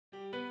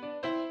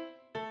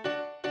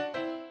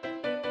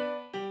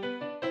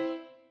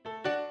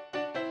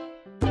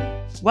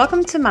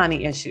Welcome to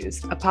Mommy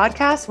Issues, a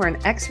podcast where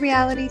an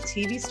ex-reality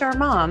TV star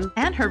mom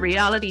and her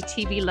reality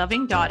TV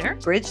loving daughter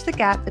bridge the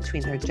gap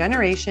between their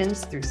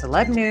generations through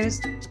celeb news,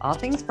 all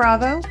things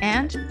Bravo,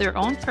 and their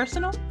own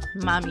personal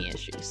mommy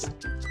issues.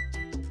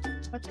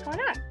 What's going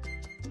on?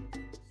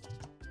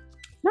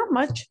 Not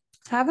much.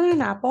 Having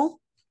an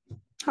apple.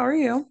 How are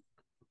you?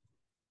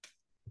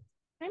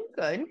 I'm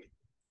good.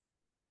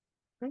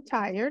 I'm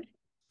tired.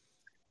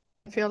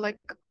 I feel like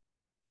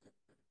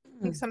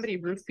I think somebody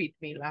roofied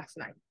me last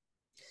night.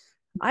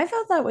 I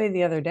felt that way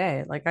the other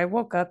day. Like I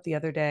woke up the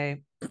other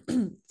day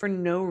for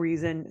no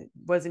reason. It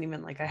wasn't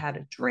even like I had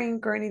a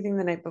drink or anything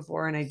the night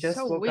before, and I just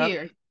woke up,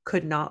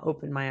 could not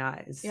open my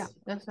eyes. Yeah,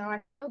 that's how I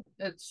felt.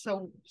 It's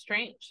so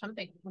strange.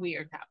 Something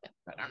weird happened,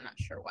 but I'm not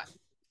sure what.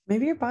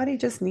 Maybe your body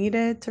just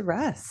needed to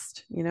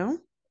rest, you know?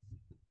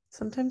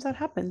 Sometimes that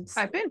happens.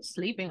 I've been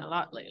sleeping a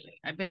lot lately.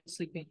 I've been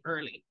sleeping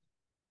early.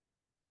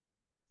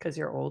 Because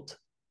you're old.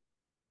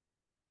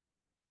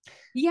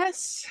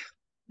 Yes,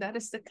 that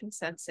is the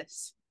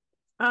consensus.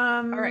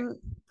 All right.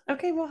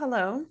 Okay, well,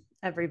 hello,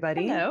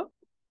 everybody. Hello.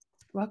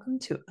 Welcome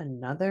to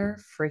another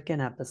freaking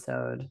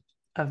episode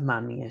of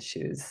Mommy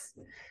Issues.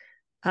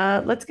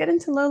 Let's get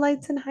into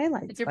lowlights and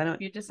highlights.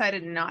 You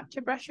decided not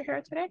to brush your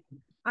hair today?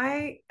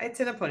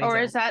 It's in a ponytail. Or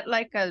is that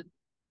like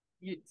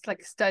it's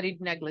like studied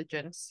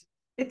negligence?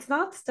 It's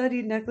not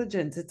studied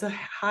negligence. It's a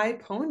high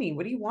pony.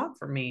 What do you want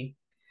from me?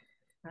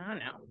 I don't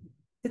know.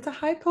 It's a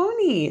high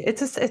pony.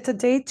 It's a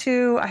day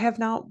 2. I have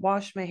not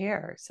washed my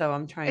hair, so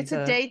I'm trying to. It's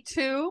a day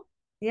 2?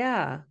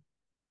 Yeah.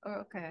 Oh,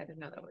 okay. I didn't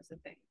know that was a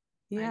thing.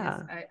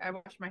 Yeah. I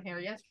washed my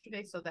hair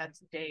yesterday, so that's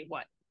day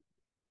what?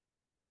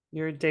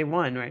 You're day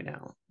 1 right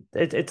now.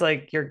 It's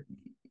like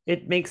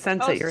it makes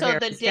sense that your hair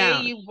is down. So the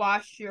day you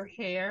wash your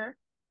hair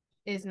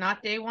is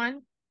not day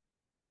 1?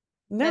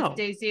 No. That's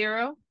day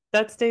 0?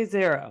 That's day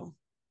 0.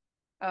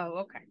 Oh,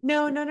 okay.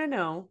 No.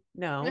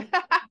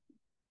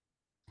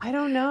 I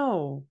don't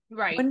know.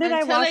 Right. When did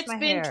I wash my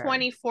hair? It's been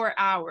 24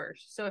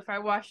 hours. So if I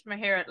washed my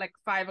hair at like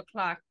 5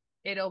 o'clock,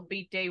 it'll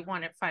be day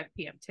 1 at 5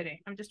 p.m.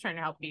 today. I'm just trying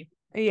to help you.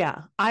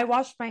 Yeah. I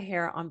washed my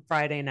hair on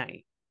Friday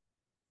night.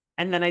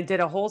 And then I did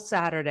a whole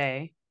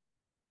Saturday.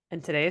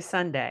 And today is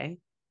Sunday.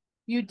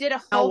 You did a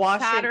whole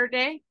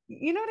Saturday?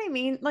 You know what I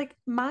mean? Like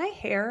my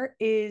hair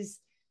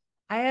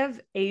I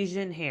have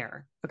Asian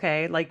hair.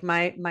 Okay. Like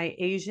my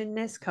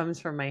Asianness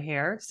comes from my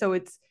hair. So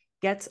it's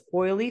gets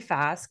oily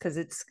fast because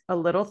it's a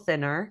little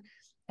thinner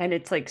and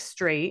it's like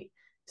straight.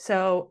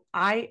 So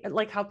I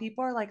like how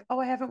people are like, oh,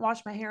 I haven't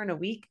washed my hair in a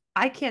week.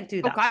 I can't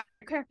do that. Oh, God,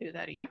 I can't do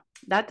that either.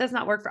 That does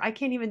not work I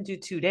can't even do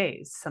 2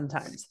 days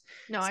sometimes.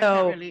 No, I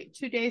can't really.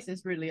 2 days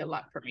is really a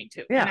lot for me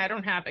too. Yeah. And I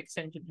don't have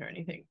extensions or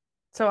anything.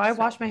 So I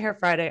wash my hair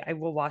Friday. I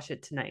will wash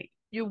it tonight.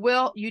 You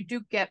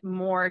do get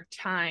more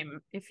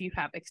time if you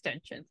have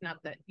extensions. Not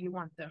that you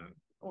want them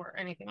or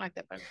anything like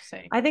that, but I'm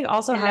saying. I think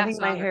also having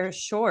my hair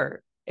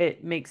short,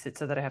 it makes it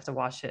so that I have to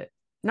wash it.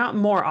 Not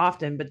more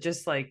often, but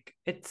just like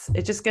it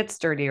just gets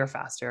dirtier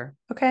faster.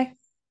 Okay.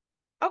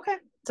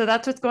 So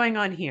that's what's going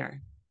on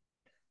here.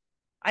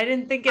 I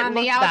didn't think it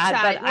looked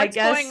bad, but I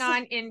guess what's going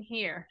on in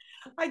here.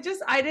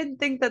 I didn't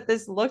think that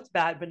this looked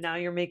bad, but now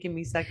you're making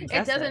me second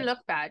guess. It doesn't look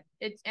bad.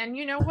 And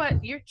you know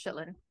what? You're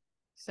chilling.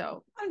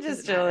 So I'm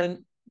just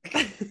chilling.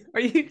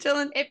 Are you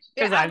chilling?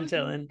 Because I'm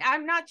chilling.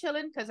 I'm not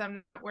chilling because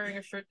I'm not wearing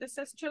a shirt that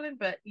says chilling,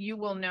 but you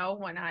will know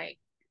when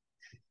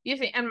you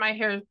think, and my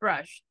hair is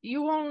brushed.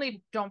 You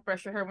only don't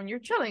brush your hair when you're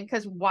chilling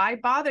because why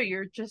bother?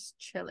 You're just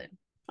chilling.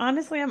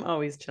 Honestly, I'm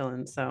always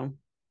chilling. So,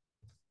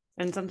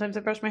 and sometimes I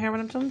brush my hair when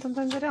I'm chilling.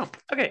 Sometimes I don't.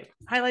 Okay.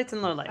 Highlights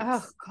and lowlights.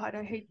 Oh God,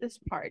 I hate this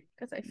part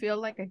because I feel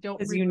like I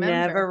don't remember. You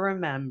never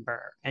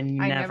remember and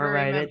you never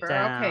write it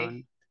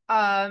down.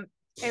 Okay.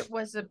 It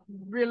was a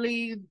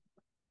really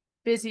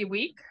busy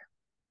week.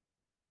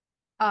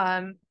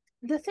 The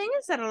thing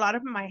is that a lot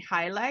of my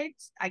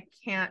highlights I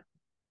can't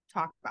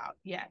talk about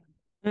yet.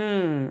 Do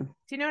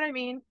you know what I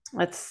mean?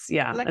 It's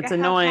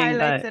annoying.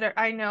 But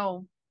I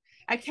know.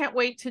 I can't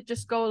wait to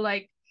just go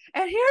like,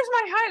 and here's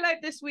my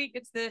highlight this week.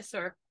 It's this,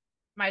 or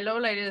my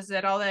lowlight is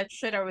that all that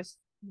shit I was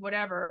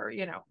whatever,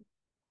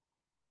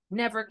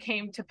 never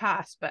came to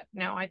pass. But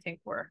no, I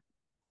think I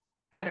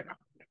don't know.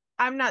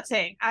 I'm not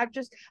saying. I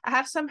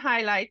have some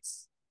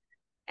highlights,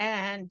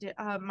 and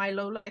my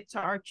lowlights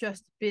are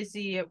just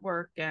busy at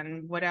work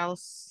and what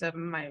else?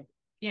 My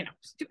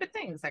stupid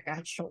things like I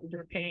had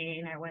shoulder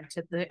pain. I went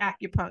to the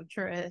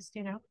acupuncturist.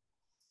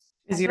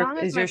 Is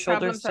your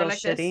shoulder still like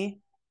shitty?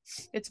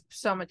 It's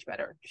so much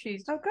better.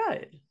 She's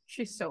good.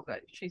 She's so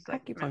good. She's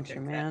like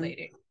acupuncture, man.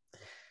 Lady.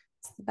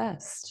 It's the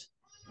best.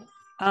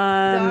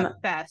 The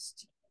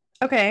best.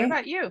 Okay. What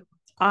about you?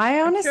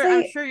 I'm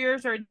sure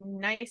yours are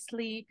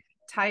nicely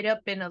tied up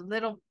in a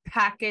little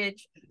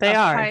package. They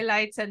are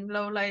highlights and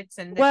lowlights,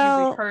 and that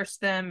you rehearse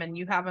them, and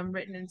you have them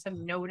written in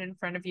some note in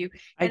front of you.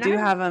 I do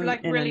have them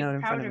like in really a note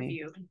in proud front of me.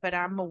 You, but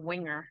I'm a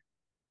winger.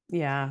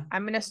 Yeah.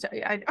 I'm gonna start.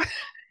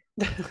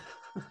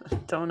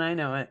 Don't I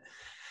know it?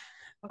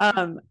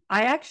 Okay.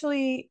 I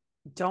actually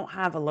don't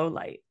have a low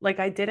light. Like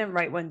I didn't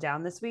write one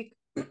down this week.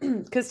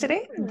 Because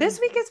this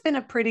week has been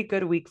a pretty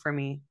good week for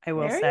me, I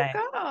will There you say.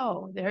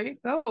 go. There you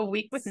go. A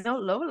week with no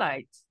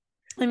lowlights.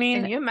 I Can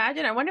mean, you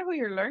imagine? I wonder who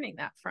you're learning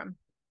that from.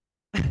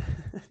 You're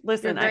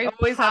listen, I very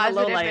always have a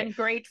low positive light. and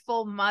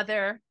grateful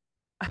mother.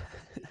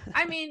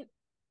 I mean,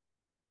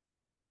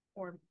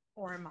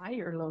 or am I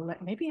your low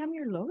light? Maybe I'm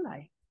your low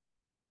light.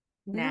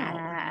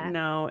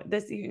 No,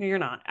 you're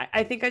not.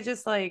 I think I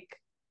just like.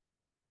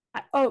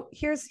 Oh,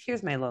 here's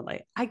my low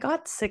light. I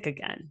got sick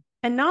again,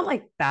 and not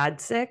like bad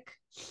sick,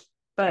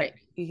 but Right.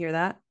 you hear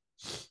that?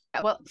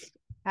 Well,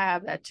 I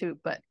have that too,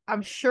 but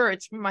I'm sure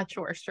it's much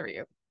worse for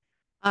you.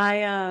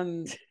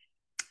 I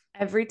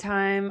every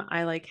time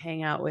I like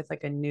hang out with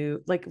like a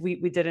new like we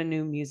did a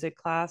new music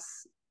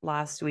class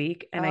last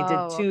week and I did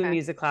Oh, two okay.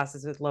 music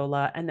classes with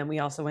Lola and then we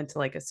also went to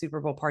like a Super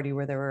Bowl party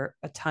where there were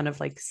a ton of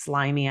like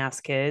slimy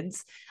ass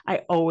kids.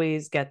 I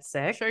always get I'm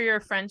sick. sure your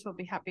friends will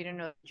be happy to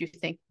know that you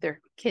think their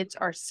kids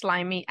are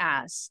slimy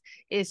ass.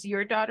 Is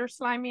your daughter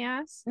slimy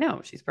ass?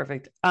 No, she's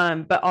perfect.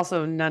 But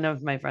also none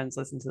of my friends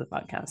listen to the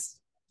podcast.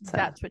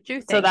 That's what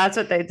you So think. that's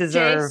what they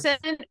deserve.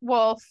 Jason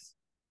Wolf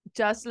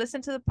does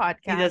listen to the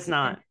He does podcast.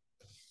 not.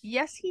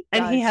 Yes, he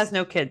And he has does.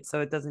 no kids, so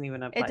it doesn't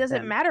even It apply to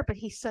doesn't him. matter, but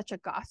he's such a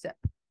gossip.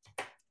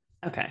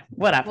 Okay,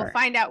 whatever. We'll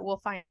find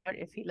out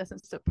if he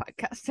listens to the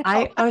podcast now.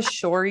 I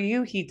assure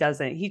you he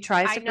doesn't. He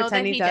tries I to know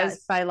pretend that he he does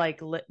does. by like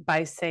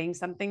by saying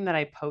something that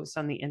I post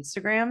on the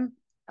Instagram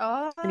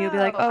Oh, and he'll be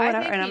like, "Oh, I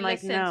whatever." think And he I'm like,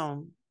 listens.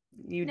 "No,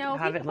 you No,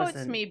 he haven't quotes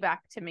listened." me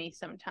back to me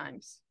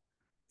sometimes.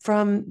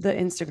 From the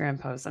Instagram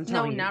post. I'm No,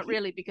 telling you. not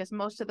really, because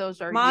most of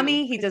those are you.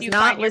 Mommy, he Because does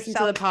not listen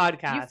to the you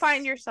podcast.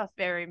 find yourself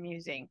very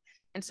amusing.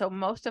 And so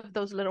most of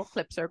those little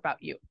clips are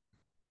about you.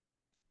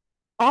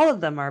 All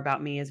of them are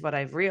about me is what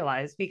I've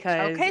realized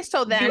because Okay, so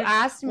you then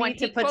asked when me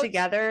to he put quotes,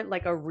 together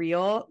like a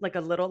reel, like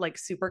a little like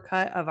super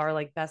cut of our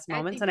like best and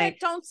moments. And but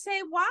don't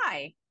say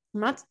why.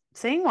 I'm not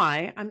saying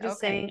why. I'm just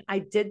Okay. saying I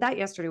did that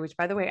yesterday, which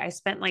by the way, I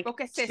spent like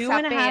Porque se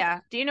 2.5.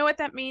 sapea. Do you know what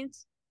that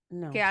means? Que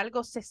No,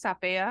 algo se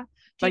sapea.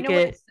 Do you like know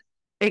what it's,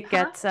 it huh?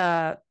 gets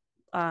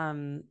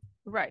um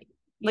Right.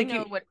 You like know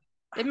you what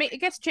it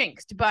gets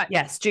jinxed, but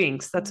yes,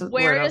 jinx. That's the word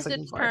where I was does the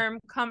looking for. term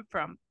come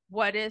from?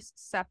 What is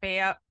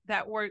sapea?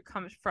 That word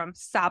comes from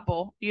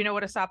sapo. You know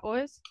what a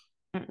sapo is?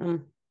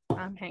 Mm-mm.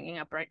 I'm hanging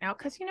up right now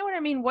because you know what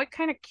I mean. What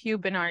kind of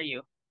Cuban are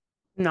you?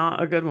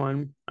 Not a good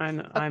one.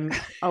 I'm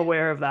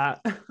aware of that.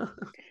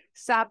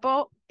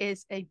 Sapo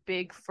is a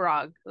big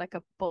frog, like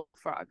a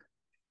bullfrog.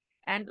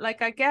 And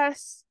like I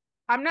guess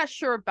I'm not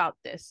sure about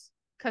this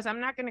because I'm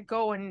not gonna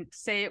go and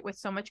say it with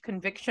so much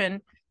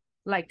conviction,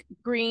 like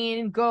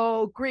green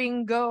go.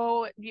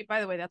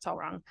 By the way, that's all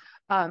wrong.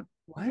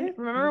 What are you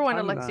Remember when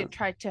talking Alexia about?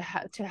 tried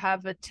to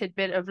have a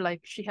tidbit of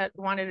like she had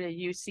wanted a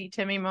UC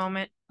Timmy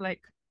moment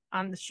like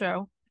on the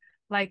show,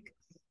 like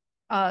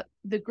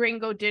the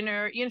gringo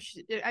dinner. You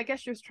know, I guess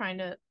she was trying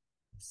to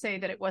say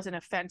that it wasn't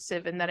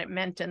offensive and that it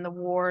meant in the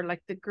war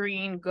like the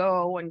green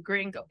go and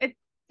gringo.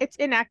 It's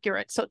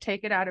inaccurate, so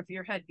take it out of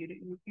your head. You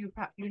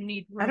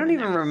need I room don't in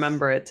even there.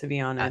 remember it to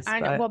be honest, I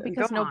know, but well, go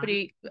because on.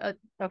 nobody.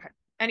 Okay.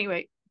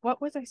 Anyway, what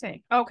was I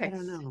saying? I Okay,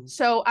 don't know.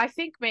 so I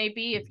think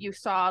maybe if you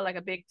saw like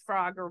a big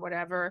frog or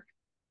whatever,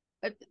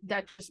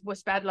 that just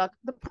was bad luck.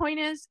 The point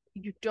is,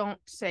 you don't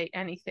say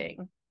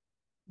anything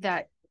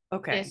that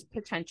Okay. is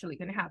potentially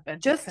going to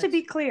happen. Just to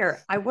be clear,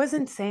 I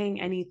wasn't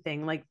saying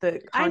anything like the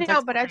I know,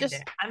 context but I behind just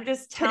it. I'm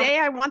just telling today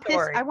the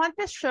story I want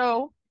this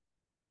show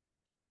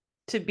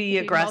to to be be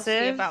mostly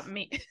aggressive about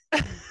me.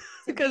 To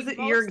because be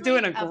you're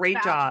doing mostly a great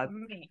about job.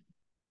 me.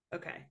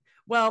 Okay.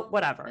 Well,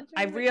 whatever.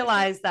 I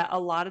realize that a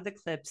lot of the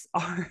clips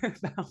are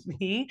about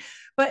me,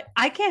 but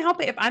I can't help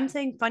it if I'm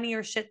saying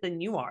funnier shit than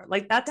you are.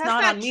 Like that's That's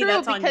not not on me, true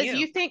that's on because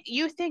you.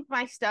 you think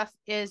my stuff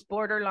is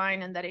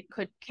borderline and that it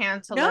could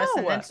cancel us,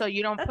 and then No, so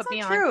you don't that's put not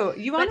me on. true.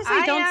 You But honestly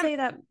I don't am say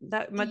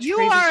that much you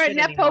crazy are a shit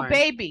nepo anymore.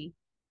 baby,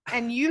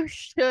 and you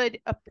should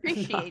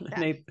appreciate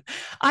that.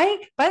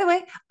 By the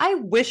way, I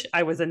wish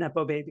I was a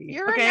nepo baby.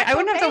 You're a Okay, I nepo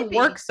wouldn't have to baby.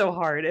 work so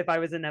hard if I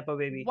was a nepo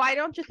baby Why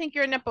don't you think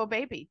you're a nepo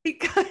baby?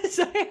 because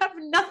I have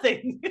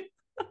nothing.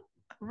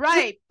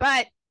 Right,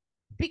 but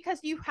because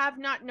you have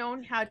not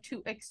known how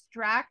to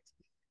extract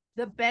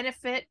the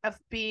benefit of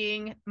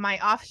being my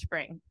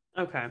offspring.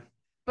 Okay,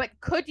 But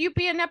could you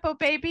be a nepo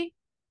baby?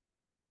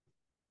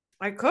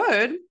 I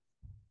could.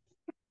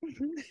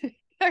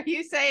 Are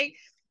you saying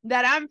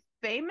that I'm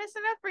famous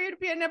enough for you to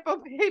be a nepo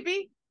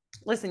baby?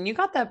 Listen, you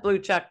got that blue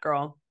check,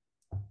 girl.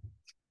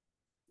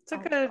 It's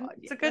a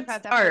it's a good I've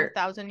had that for start.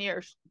 1,000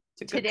 years.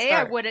 It's a good Today I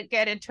start. wouldn't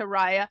get into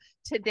Raya.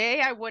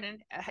 Today I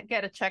wouldn't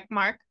get a check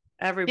mark.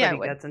 Everybody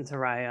gets into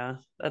Raya.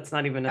 That's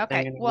not even a thing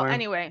Okay. Well, anymore.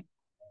 anyway,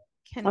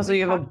 can Also, we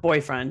you have a talk?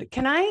 boyfriend.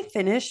 Can I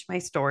finish my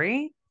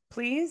story,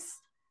 please?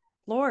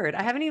 Lord,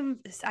 I haven't even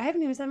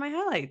said my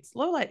highlights.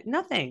 Low light,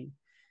 nothing.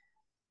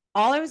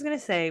 All I was going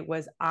to say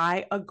was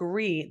I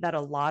agree that a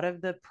lot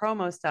of the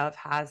promo stuff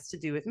has to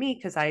do with me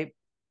because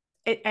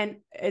and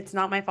it's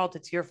not my fault.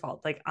 It's your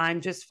fault. Like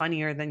I'm just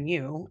funnier than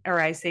you, or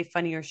I say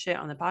funnier shit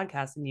on the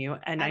podcast than you.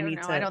 And I I don't need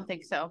know. I to, don't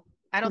think so.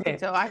 I don't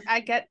think okay. so.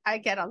 I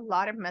get a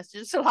lot of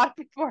messages. A lot of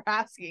people are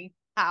asking.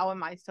 How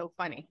am I so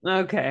funny?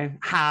 Okay.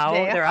 How?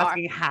 They They're are.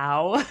 asking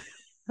how.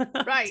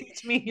 Right.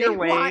 Teach me They your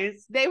want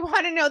ways. they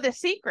want to know the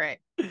secret.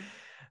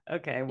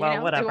 Okay. You Well, know, they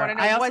want whatever. to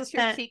know I also what's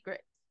your spent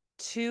secret.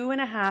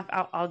 2.5.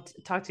 I'll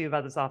talk to you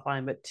about this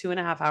offline, but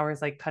 2.5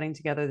 hours like cutting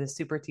together the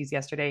super teas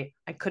yesterday.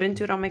 I couldn't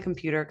do it on my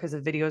computer because the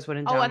videos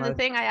wouldn't Oh, and the download.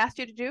 thing I asked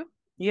you to do?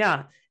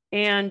 Yeah.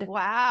 And I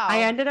Wow.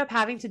 ended up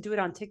having to do it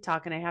on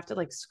TikTok and I have to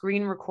like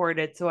screen record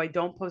it so I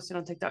don't post it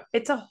on TikTok.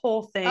 It's a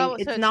whole thing. Oh, so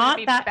it's going to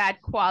be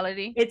bad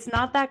quality. It's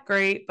not that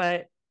great,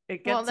 but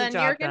it Well, gets the then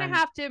you're job going to done.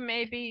 have to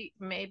maybe,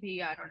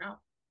 I don't know,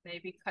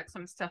 maybe cut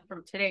some stuff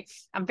from today.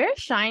 I'm very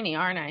shiny,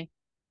 aren't I?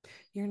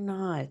 You're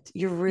not.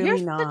 You're You're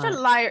really such a not.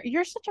 liar.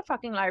 You're such a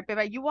fucking liar,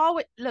 baby. You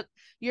always look,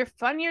 you're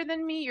funnier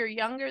than me, you're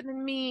younger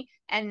than me,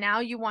 and now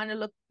you want to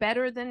look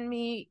better than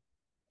me,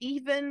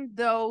 even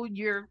though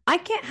you're. I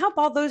can't help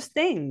all those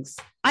things.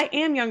 I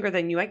am younger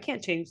than you. I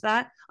can't change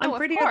that. I'm No, of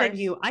prettier than course.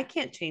 you. I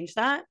can't change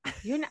that.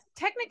 You're not,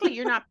 technically,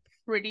 you're not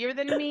prettier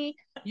than me.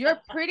 Your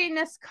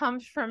prettiness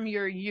comes from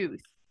your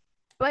youth.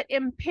 But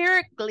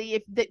empirically,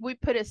 if we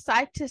put it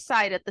side to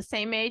side at the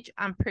same age,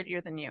 I'm prettier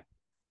than you.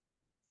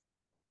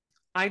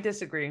 I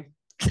disagree.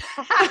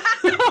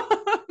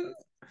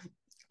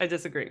 I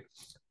disagree.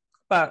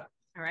 But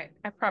All right.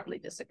 I probably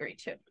disagree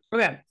too.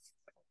 okay,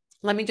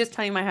 let me just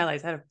tell you my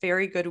highlights. I had a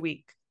very good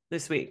week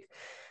this week.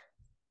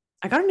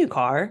 I got a new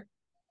car.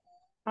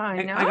 I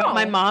I got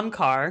my know. mom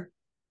car.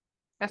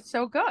 That's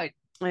so good.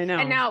 I And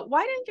know. now,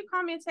 why didn't you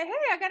call me and say, hey,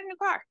 I got a new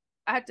car?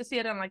 I had to see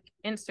it on like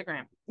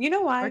Instagram You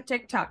know or why?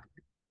 TikTok.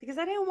 Because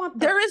I didn't want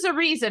There is a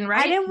reason,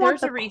 right? I didn't want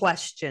There's the a reason.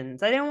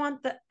 questions. I didn't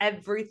want the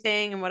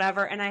everything and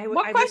whatever. And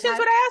What I was questions had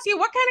would I ask you?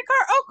 What kind of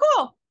car? Oh,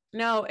 cool.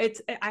 no,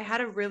 I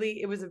had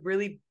it was a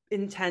really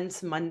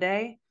intense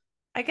Monday.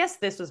 I guess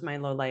this was my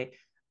low light.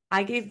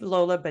 I gave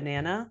Lola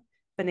banana.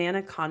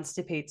 Banana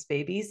constipates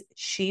babies.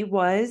 She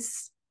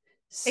was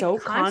It so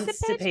constipates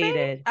babies?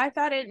 constipated. I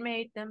thought it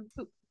made them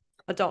poop.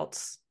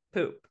 Adults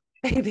poop.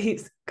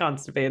 Babies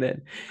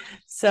constipated.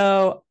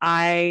 So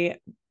I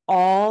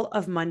all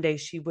of Monday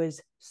she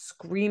was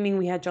screaming.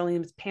 We had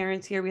Jolene's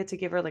parents here. We had to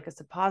give her like a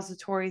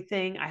suppository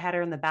thing. I had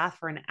her in the bath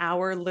for an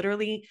hour,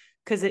 literally,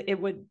 because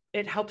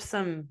it helps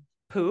some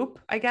poop,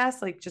 I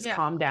guess, like just Yeah.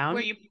 calm Where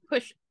down. you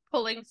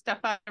pulling stuff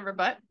out of her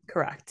butt.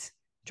 Correct.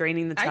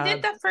 Draining the I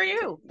did tub, that for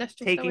you. That's just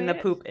the taking way the it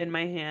is. poop in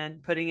my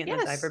hand, putting it in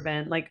the diaper Yes.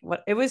 bin. Like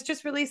what it was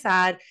just really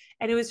sad.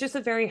 And it was just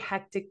a very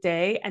hectic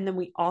day. And then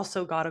we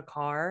also got a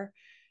car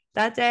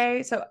that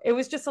day. So it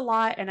was just a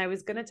lot. And I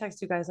was gonna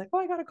text you guys like, oh,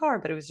 I got a car,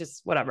 but it was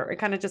just whatever. It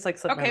kind of just like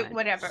slipped my Okay, mind.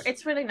 whatever.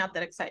 It's really not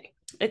that exciting.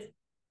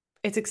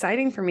 It's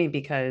exciting for me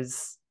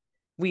because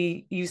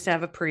we used to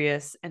have a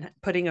Prius and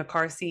putting a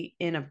car seat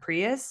in a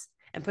Prius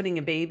and putting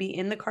a baby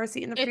in the car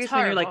seat in the It's Prius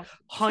when you're like horrible.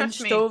 Trust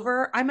hunched me.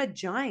 over. I'm a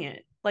giant.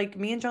 Like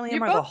me and Jolene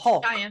You're are the both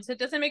Hulk. giants. It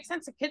doesn't make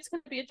sense. A kid's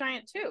gonna be a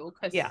giant too,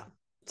 because Yeah.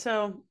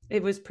 So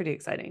it was pretty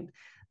exciting.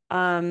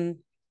 Um,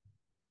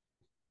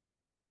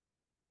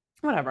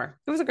 whatever.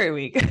 It was a great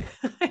week.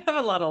 I have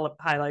a lot of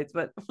highlights,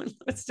 but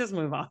let's just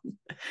move on.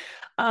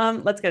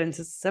 Let's get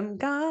into some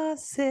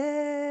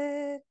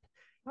gossip.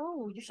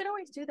 oh, you should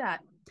always do that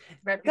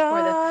right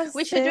before the.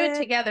 We should do it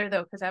Gossip. together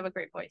though, because I have a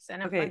great voice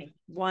and I'm Okay, funny.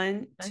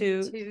 one, One,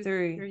 two, two,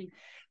 three. three.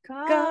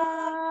 Gossip.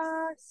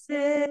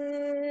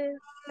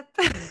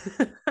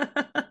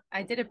 Gossip.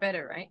 I did it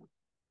better, right?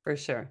 For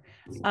sure.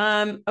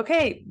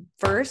 Okay,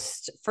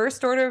 first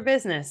order of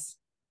business.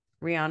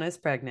 Rihanna's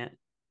pregnant.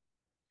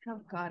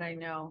 Oh God, I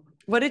know.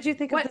 What did you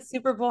think of What the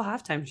Super Bowl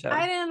halftime show?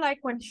 I didn't like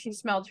when she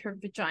smelled her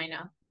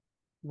vagina.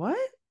 What?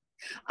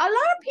 A lot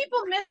of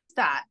people missed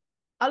that.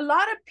 A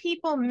lot of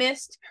people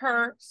missed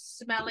her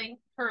smelling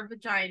her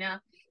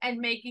vagina and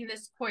making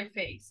this coy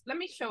face. Let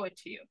me show it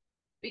to you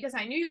because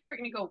I knew you were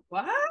going to go,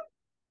 what?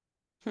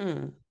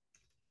 Hmm.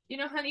 You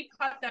know, Honey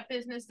Pot, that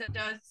business that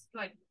does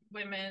like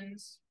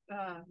women's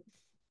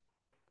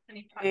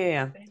Honey Pot.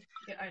 Yeah.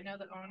 Yeah, I know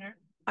the owner.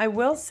 I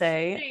will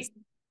say.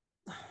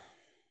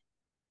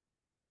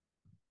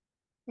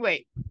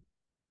 Wait.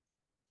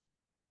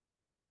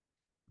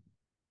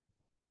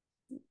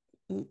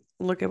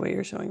 Look at what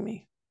you're showing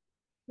me.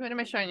 What am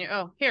I showing you?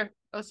 Oh, here.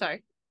 Oh,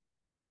 sorry.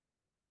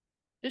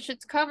 This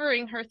shit's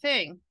covering her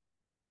thing.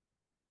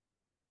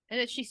 And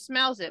then she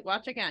smells it.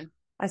 Watch again.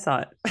 I saw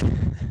it.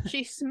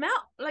 She smelled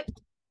like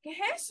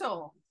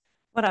queso.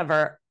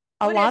 Whatever.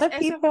 A What lot is of eso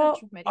people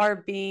con chumería? are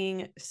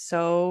being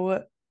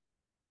so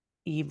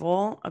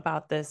evil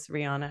about this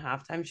Rihanna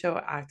halftime show,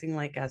 acting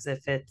like as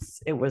if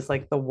it was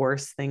like the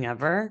worst thing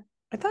ever.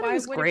 I thought it Why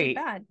was would it be great.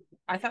 bad?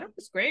 I thought it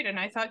was great, and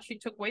I thought she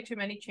took way too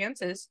many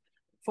chances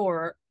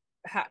for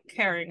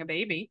carrying a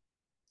baby.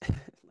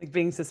 Like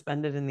being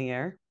suspended in the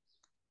air.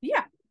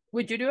 Yeah,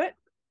 would you do it?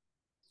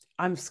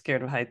 I'm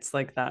scared of heights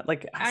like that.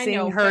 Like I seeing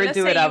know, but her let's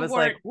do say it, I you was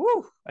like, weren't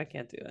woo, I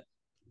can't do it.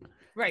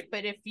 right.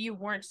 But if you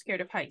weren't scared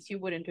of heights, you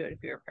wouldn't do it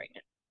if you were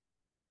pregnant.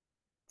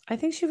 I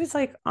think she was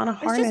like on a It's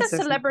just that harness or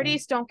something.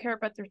 celebrities don't care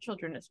about their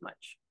children as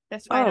much.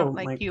 That's why I Oh don't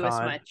my like you as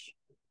God. much.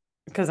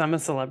 Because I'm a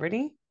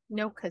celebrity?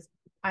 No, because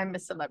I'm a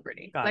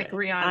celebrity, Got like it.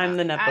 Rihanna, I'm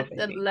the Nepo at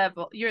the baby.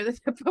 level. You're the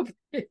Nepo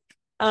baby.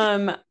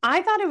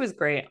 I thought it was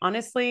great.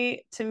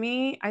 Honestly, to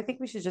me, I think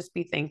we should just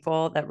be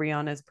thankful that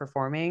Rihanna is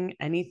performing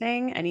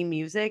anything, any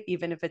music,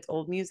 even if it's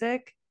old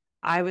music.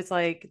 I was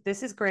like,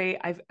 this is great.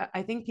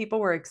 I think people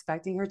were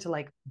expecting her to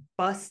like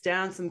bust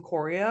down some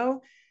choreo,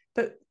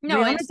 but No,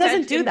 Rihanna instead,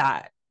 doesn't do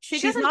that. she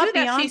She's doesn't do not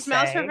that. She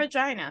smells her Beyonce.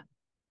 vagina.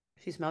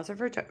 She smells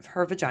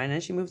her vagina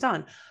and she moves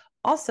on.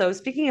 Also,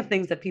 speaking of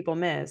things that people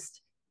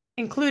missed,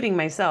 including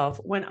myself,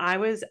 when I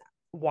was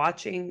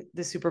watching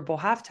the Super Bowl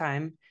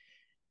halftime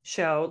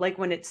show, like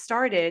when it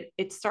started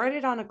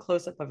on a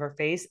close up of her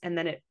face and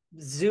then it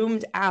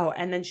zoomed out.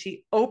 And then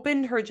she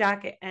opened her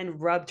jacket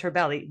and rubbed her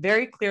belly,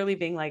 very clearly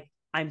being like,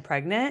 I'm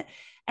pregnant.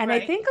 And I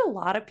Right. think a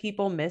lot of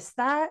people miss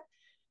that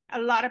A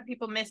lot of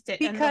people missed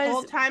it. And the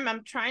whole because time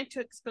I'm trying to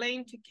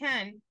explain to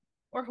Ken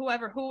or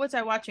whoever, who was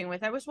I watching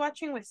with? I was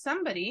watching with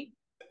somebody.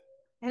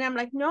 And I'm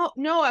like, no,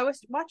 no, I was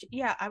watching.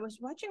 Yeah, I was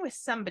watching with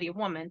somebody, a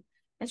woman.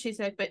 And she's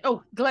like, but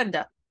oh,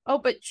 Glenda. Oh,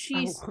 but oh,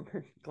 she's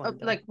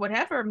Glenda. like,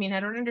 whatever. I mean,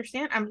 I don't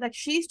understand. I'm like,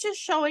 she's just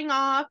showing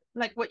off,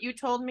 like what you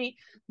told me,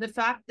 the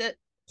fact that,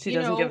 She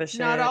doesn't give a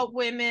not shit. all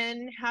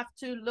women have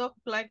to look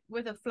like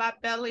with a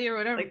flat belly or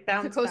whatever. Like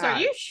bounce Goes, are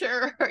you back.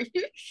 sure? Are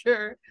you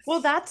sure?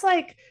 Well, that's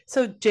like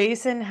so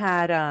Jason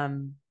had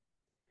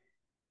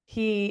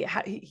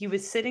he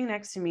was sitting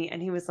next to me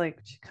and he was like,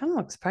 she kind of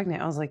looks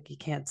pregnant. I was like, you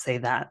can't say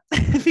that.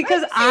 Right, because you see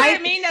what I I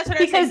mean? That's what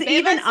I'm because saying.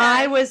 even Beba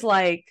I said, was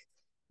like,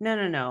 no,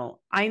 no, no.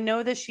 I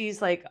know that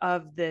she's like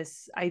of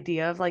this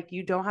idea of like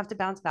you don't have to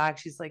bounce back.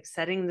 She's like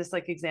setting this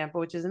like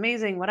example, which is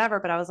amazing, whatever.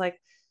 But I was like,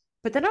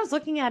 but then I was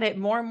looking at it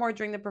more and more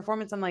during the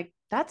performance. I'm like,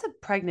 that's a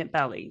pregnant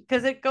belly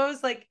because it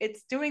goes like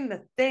it's doing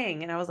the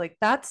thing. And I was like,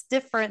 that's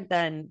different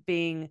than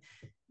being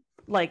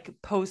like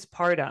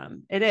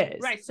postpartum. It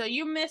is. right. So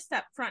you missed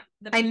that front,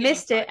 the I beginning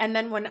missed it. part. And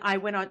then when I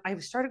went on, I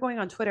started going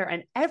on Twitter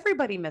and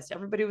everybody missed it.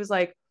 Everybody was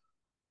like,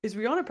 is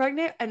Rihanna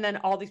pregnant? And then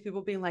all these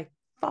people being like,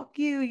 fuck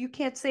you, you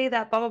can't say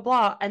that, blah, blah,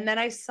 blah. And then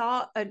I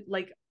saw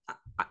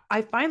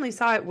I finally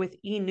saw it with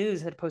E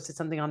News had posted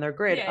something on their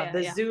grid Yeah, of yeah,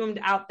 the yeah. zoomed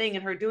out thing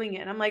and her doing it.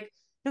 And I'm like,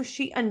 no,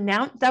 she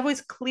announced that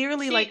was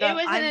clearly like It a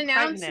was an I'm pregnant.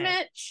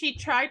 announcement. She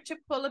tried to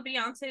pull a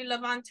Beyonce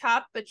love on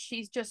top, but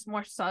she's just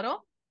more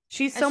subtle.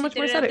 She's And so she much did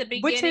more it at subtle,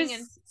 the which beginning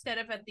is instead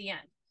of at the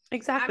end. I'm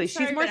exactly. She's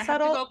sorry, more but I have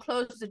to subtle. go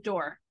close the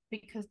door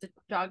because the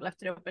dog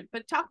left it open.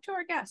 But talk to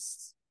our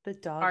guests The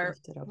dog or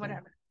left it open.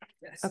 whatever.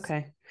 Yes.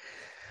 Okay.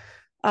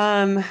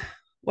 Um,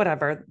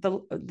 whatever.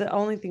 The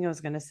only thing I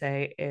was gonna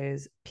say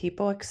is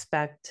people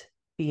expect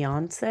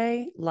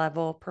Beyonce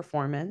level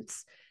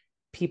performance.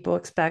 People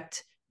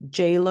expect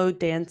J Lo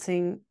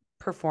dancing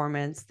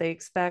performance. They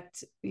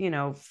expect,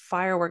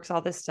 fireworks,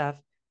 all this stuff.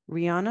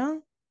 Rihanna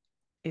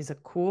is a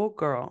cool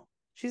girl.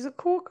 She's a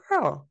cool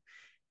girl.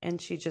 And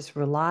she just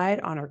relied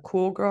on her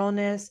cool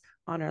girlness,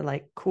 on her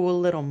like cool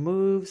little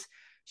moves.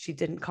 She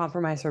didn't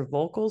compromise her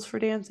vocals for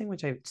dancing,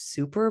 which I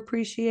super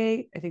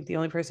appreciate. I think the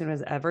only person who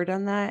has ever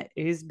done that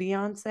is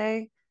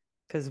Beyonce,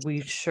 because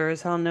we sure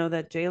as hell know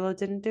that JLo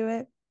didn't do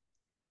it.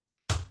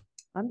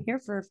 I'm here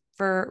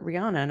for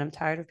Rihanna, and I'm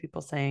tired of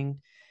people saying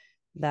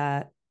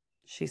that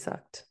she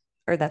sucked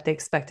or that they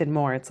expected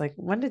more. It's like,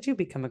 when did you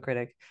become a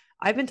critic?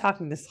 I've been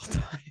talking this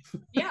whole time.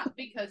 Yeah,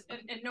 because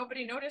and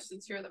nobody noticed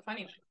since you're the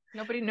funny one.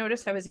 Nobody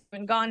noticed I was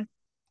even gone.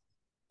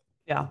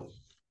 Yeah.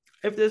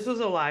 If this was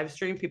a live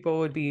stream, people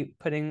would be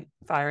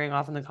firing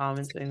off in the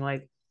comments, being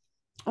like,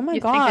 "Oh my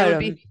You think it god, would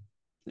be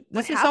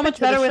what this is so happened much to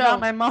the better without show?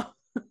 my mom."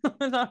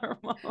 Without her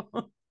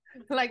mom.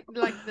 Like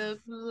the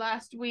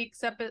last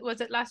week's episode, was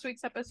it last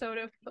week's episode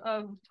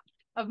of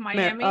Oh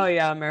Miami? yeah,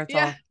 Yeah,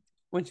 Marisol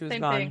when she was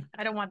same thing. gone.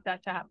 I don't want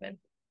that to happen.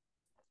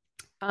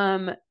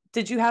 Um,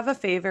 did you have a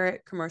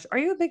favorite commercial? Are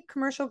you a big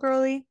commercial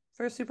girly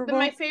for Super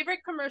My Bowl? favorite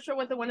commercial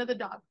was the one of the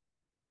dog.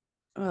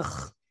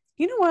 Ugh.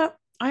 You know what?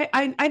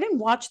 I didn't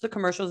watch the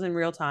commercials in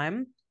real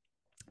time,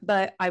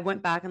 but I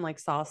went back and like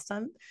saw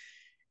some,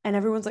 and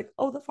everyone's like,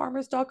 "Oh, the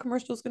farmer's dog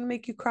commercial is gonna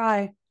make you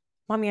cry."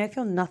 Mommy, I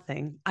feel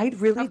nothing. I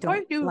really Of course,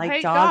 don't you like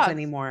hate dogs dogs.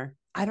 anymore.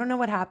 I don't know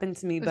what happened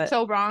to me, It's but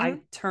so I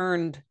wrong.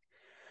 turned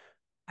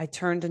I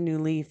turned a new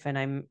leaf and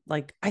I'm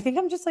like, I think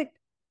I'm just like,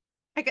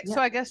 yeah, So.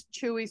 I guess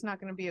Chewy's not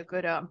going to be a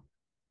good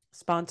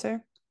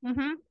sponsor.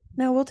 Mm-hmm.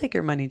 No, we'll take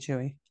your money,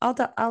 Chewy. I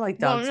like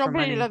Well, dogs for nobody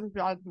money. loves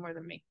dogs more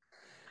than me.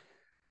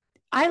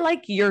 I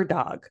like your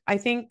dog. I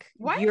think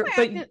Why am your I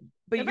acting?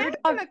 but Am I your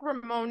acting dog, like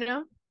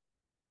Ramona?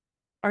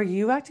 are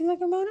you acting like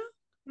Ramona?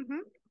 Mm-hmm.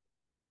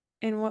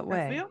 In what I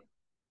way? feel.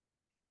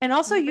 And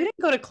also you Maybe.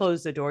 didn't go to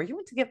close the door. You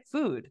went to get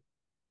food.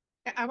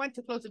 I went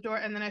to close the door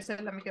and then I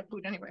said, "Let me get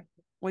food anyway."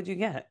 What'd you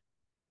get?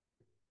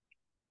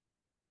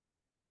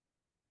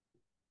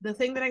 The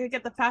thing that I could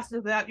get the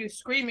fastest without you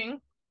screaming: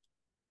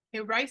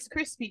 a Rice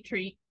Krispie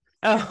treat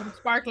and some Oh,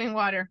 sparkling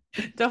water.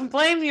 don't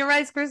blame your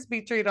Rice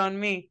Krispie treat on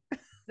me.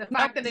 The Back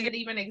fact that to your it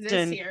even exists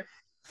kitchen. here.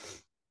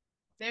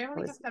 They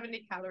only have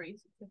 70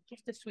 calories. It's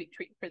just a sweet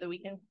treat for the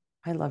weekend.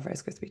 I love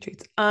Rice Krispie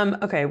treats.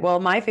 Okay. Well,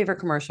 my favorite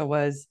commercial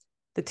was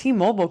the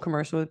T-Mobile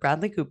commercial with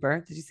Bradley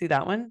Cooper. Did you see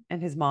that one?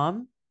 And his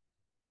mom.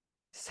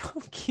 So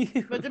But the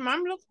cute.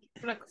 mom looks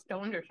like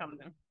stoned or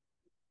something.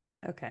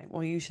 Okay.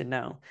 Well, you should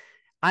know.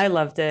 I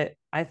loved it.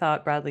 I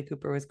thought Bradley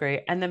Cooper was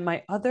great. And then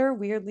my other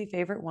weirdly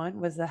favorite one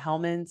was the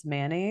Hellman's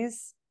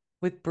mayonnaise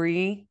with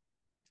Brie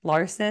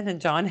Larson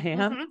and John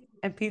Hamm Mm-hmm.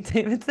 and Pete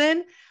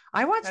Davidson.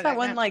 I I watched that like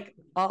one that. like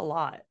a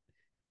lot.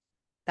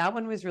 That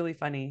one was really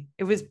funny.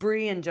 It was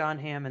Brie and John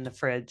Hamm in the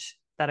fridge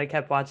that I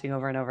kept watching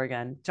over and over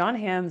again. John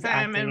Hamm's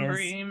Ham acting and is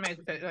brie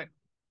makes it like.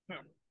 No,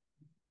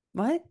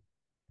 what?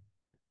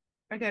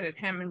 I get it.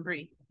 Ham and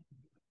brie.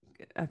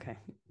 Okay,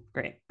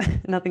 great.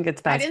 Nothing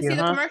gets I past didn't you, see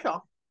the huh?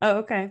 commercial. Oh,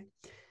 okay.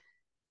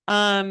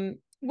 Um,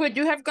 Would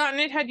you have gotten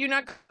it had you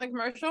not gotten the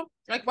commercial?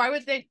 Like, why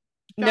would they?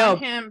 John no,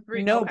 Ham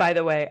brie. no, Okay. by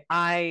the way,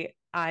 I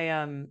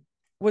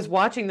was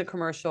watching the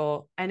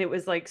commercial and it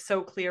was like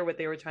so clear what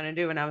they were trying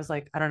to do. And I was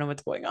like, I don't know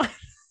what's going on.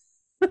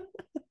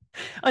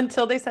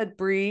 Until they said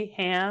Brie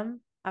Ham.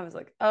 I was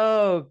like,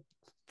 oh,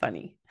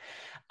 funny.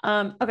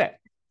 Okay.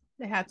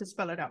 They had to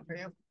spell it out for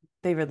you.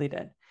 They really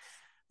did.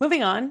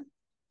 Moving on.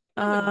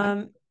 Moving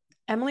on.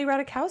 Emily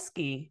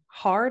Ratajkowski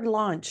hard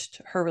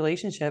launched her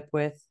relationship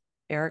with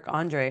Eric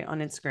Andre on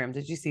Instagram.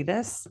 Did you see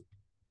this?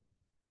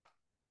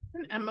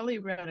 And Emily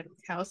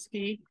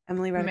Ratajkowski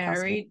Emily Ratajkowski.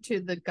 married to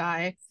the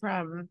guy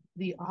from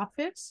The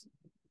Office.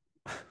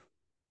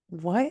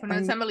 What And are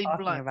it's you Emily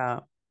talking Blunt.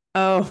 about?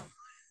 Oh,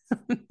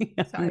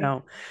 yeah, Sorry.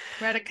 no.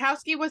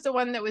 Ratajkowski was the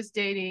one that was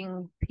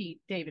dating Pete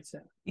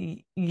Davidson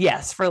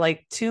Yes, for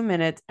like 2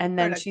 minutes. And for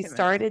then like she 2 minutes.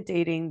 started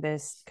dating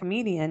this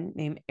comedian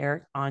named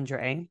Eric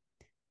Andre.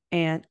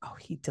 And oh,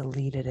 he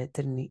deleted it,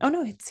 didn't he? Oh,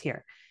 no, it's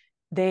here.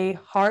 They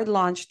hard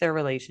launched their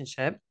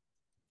relationship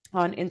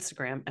on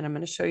Instagram. And I'm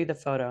going to show you the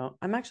photo.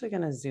 I'm actually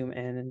going to zoom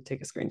in and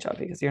take a screenshot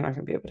because you're not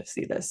going to be able to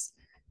see this.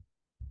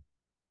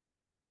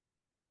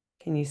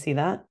 Can you see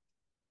that?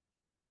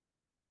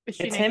 Is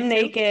she It's him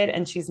naked too? naked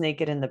and she's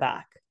naked in the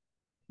back.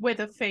 With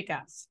a fake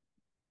ass.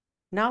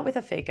 Not with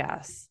a fake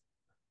ass.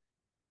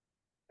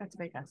 That's a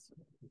fake ass.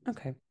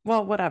 Okay.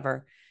 Well,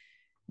 whatever.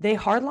 They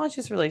hard launched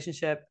this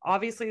relationship.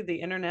 Obviously, the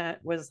internet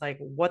was like,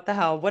 what the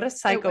hell? What a It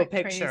psycho went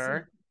crazy.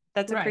 picture.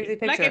 That's a Right. crazy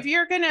Like picture.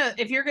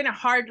 if you're gonna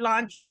hard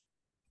launch.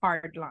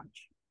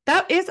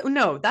 That is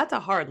no, that's a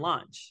hard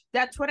launch.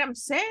 That's what I'm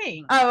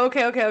saying. Oh,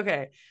 okay, okay,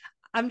 okay.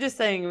 I'm just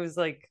saying it was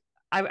like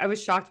I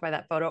was shocked by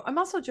that photo. I'm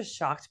also just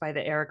shocked by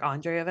the Eric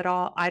Andre of it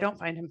all. I don't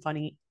find him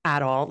funny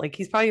at all. Like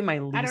he's probably my I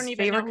don't least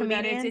even know favorite who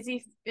that is.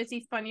 comedian. Is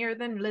he funnier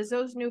than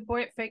Lizzo's new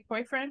fake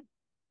boyfriend?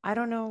 I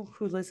don't know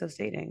who Lizzo's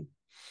dating.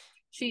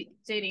 She's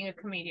dating a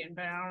comedian,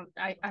 but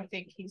I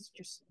think he's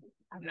just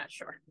I'm not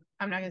sure.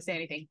 I'm not gonna say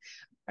anything.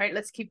 All right,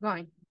 let's keep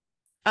going.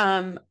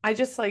 I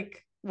just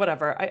like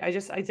whatever. I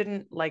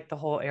didn't like the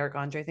whole Eric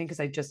Andre thing because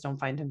I just don't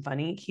find him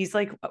funny. He's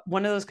like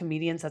one of those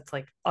comedians that's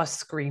like a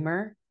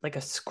screamer, like a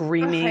Ugh, I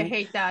screaming.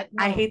 hate that.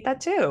 I No, hate that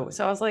too.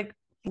 So I was like,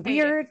 hate it.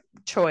 weird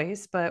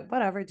choice, but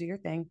whatever, do your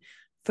thing.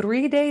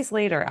 3 days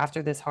later,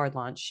 after this hard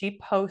launch, she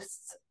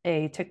posts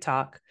a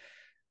TikTok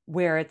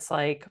where it's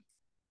like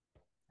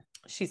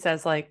she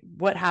says like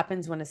what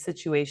happens when a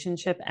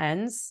situationship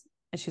ends,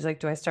 and she's like,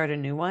 do I start a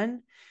new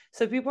one?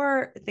 So people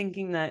are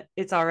thinking that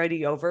it's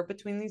already over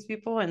between these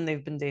people and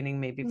they've been dating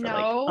maybe for like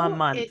a No,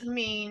 month. it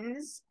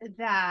means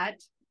that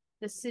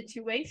the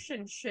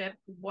situationship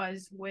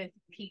was with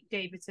Pete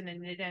Davidson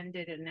and it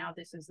ended, and now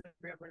this is the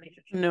real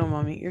relationship. No,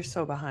 mommy, you're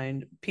so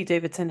behind. Pete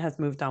Davidson has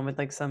moved on with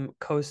like some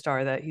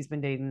co-star that he's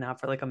been dating now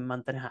for like a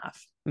month and a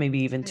half, maybe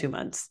even 2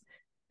 months.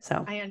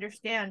 So I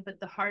understand, but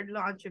the hard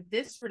launch of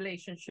this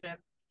relationship,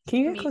 can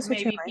you get closer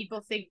to your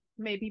mic?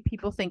 maybe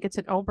people think it's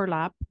an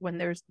overlap when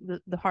there's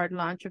the hard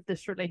launch of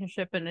this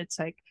relationship, and it's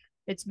like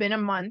it's been a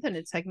month, and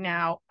it's like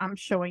now I'm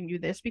showing you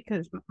this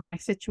because my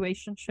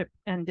situationship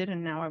ended,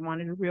 and now I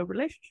wanted a real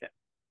relationship.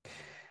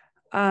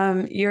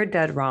 You're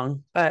dead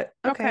wrong, but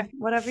okay, Okay.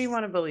 whatever you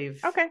want to believe.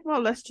 Okay,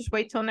 well, let's just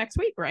wait till next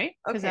week, right?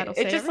 Because Okay, that'll it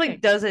say just everything.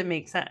 like doesn't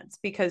make sense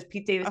because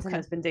Pete Davidson Okay.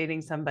 has been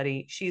dating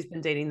somebody. She's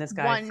been dating this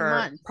guy 1 for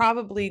month.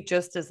 probably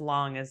just as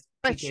long as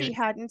But Pete she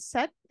Davidson. hadn't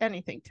said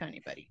anything to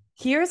anybody.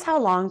 Here's how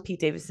long Pete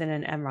Davidson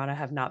and Emrata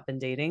have not been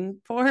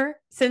dating for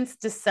since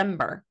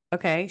December.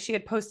 Okay, she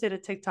had posted a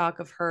TikTok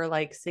of her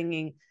like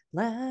singing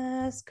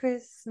 "Last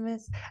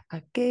Christmas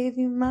I gave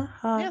you my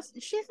heart." Yes,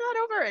 she's not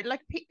over it.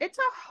 Like it's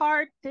a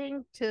hard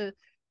thing to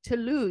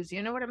lose.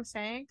 You know what I'm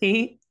saying?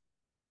 Pete.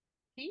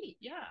 Pete,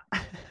 yeah.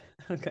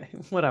 Okay,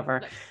 whatever.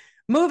 Like,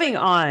 Moving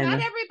on.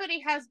 not everybody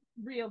has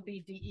real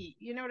BDE.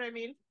 You know what I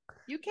mean?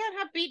 You can't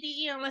have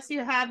BDE unless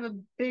you have a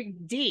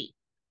big D.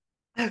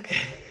 Okay.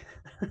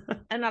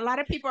 And a lot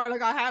of people are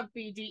like, I have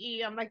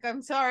BDE. I'm like,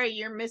 I'm sorry,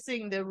 you're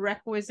missing the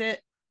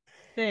requisite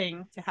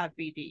thing to have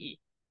BDE.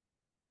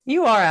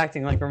 You are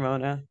acting like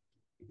Ramona.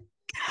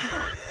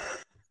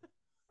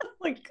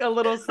 Like a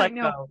little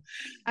psycho.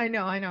 I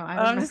know.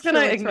 I'm just gonna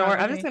ignore.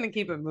 I'm just gonna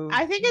keep it moving.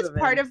 I think it's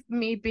part of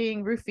me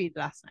being roofied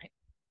last night.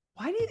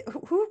 Why did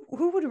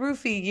who would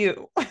roofie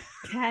you?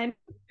 Ken.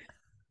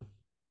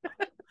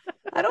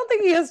 I don't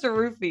think he has to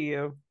roofie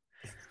you.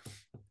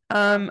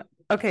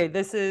 Okay,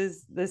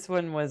 this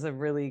one was a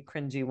really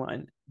cringy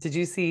one. Did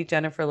you see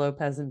Jennifer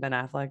Lopez and Ben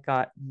Affleck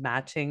got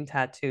matching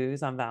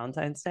tattoos on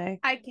Valentine's Day?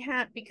 I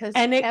can't because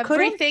And it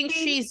couldn't everything be.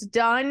 she's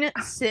done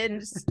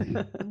since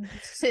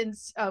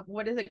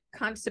what is it,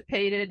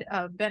 constipated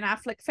Ben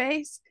Affleck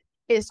face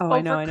is Oh, I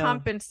know, I know.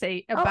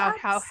 overcompensate Oh, about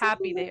how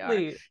happy they are.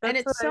 absolutely. And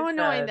That's what it's I so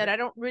annoying that said. I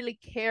don't really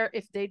care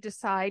if they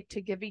decide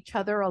to give each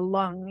other a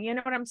lung. You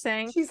know what I'm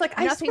saying? She's like,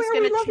 I Nothing's swear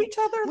we gonna love change. each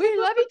other. We Look, look,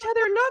 love look, each look,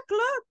 other.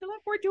 look.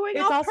 Look, we're doing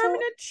It's all also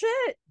permanent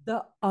shit.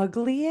 the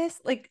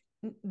ugliest, like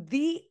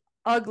the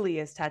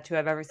ugliest tattoo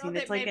I've ever So seen.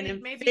 It's that like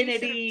an maybe you should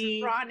have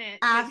infinity, drawn it.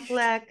 Maybe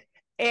Affleck,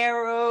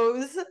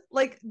 arrows,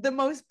 like the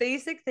most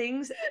basic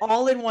things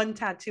all in one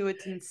tattoo.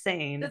 It's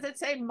insane. does it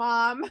say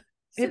mom?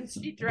 It Since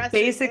she dresses him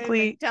and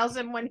basically, tells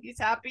him when he's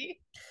happy.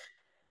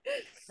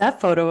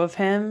 that photo of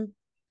him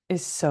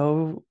is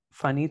so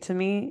funny to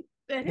me.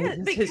 It is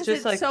It's because just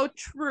it's like, so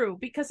true.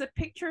 Because a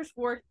picture's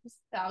worth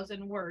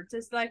 1,000 words.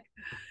 It's like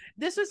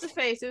this was the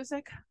face. It was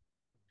like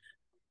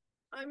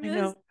I I miss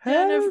know.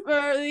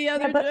 Jennifer. The Yeah,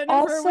 other but Jennifer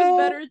was also,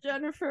 better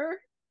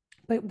Jennifer.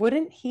 but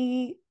wouldn't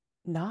he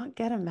not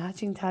get a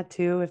matching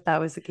tattoo if that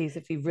was the case,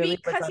 if he really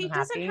was Because he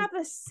doesn't unhappy?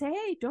 have a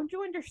say. Don't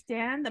you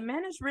understand? The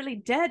man is really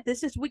dead.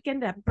 This is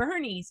Weekend at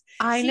Bernie's.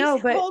 I She's know,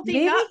 but holding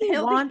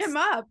him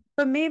up.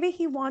 maybe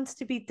he wants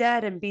to be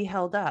dead and be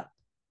held up.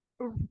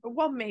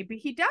 Well, maybe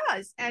he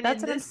does. And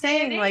That's in what I'm this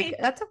day and saying. Like, age,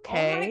 that's oh my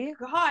okay.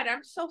 God,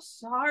 I'm so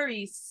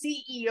sorry,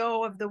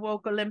 CEO of the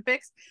woke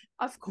Olympics.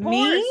 Of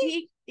Me?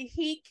 course,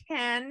 he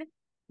can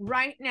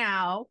right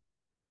now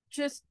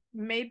just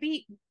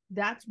maybe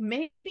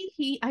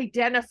he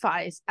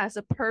identifies as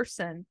a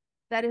person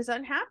that is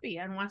unhappy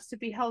and wants to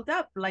be held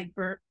up like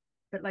but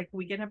like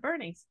Weekend at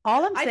Bernie's.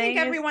 All I'm I think saying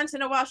every is, once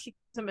in a while she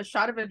gives him a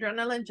shot of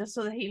adrenaline just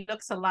so that he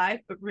looks alive,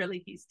 but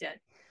really he's dead.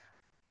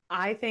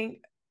 I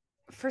think,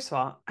 first of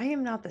all, I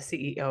am not the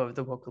CEO of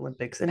the Woke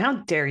Olympics. And how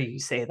dare you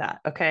say that?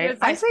 You're Okay. the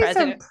I vice say some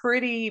president.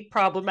 pretty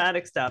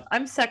problematic stuff.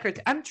 I'm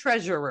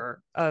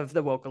treasurer of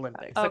the Woke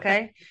Olympics. Okay.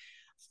 Okay.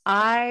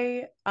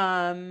 I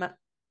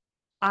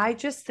I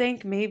just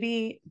think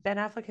maybe Ben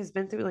Affleck has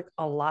been through like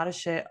a lot of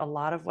shit, a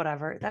lot of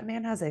whatever. That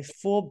man has a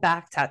full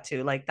back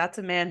tattoo. Like that's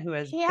a man who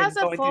has He has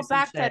been a going through full some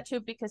back shit. tattoo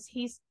because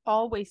he's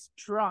always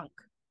drunk.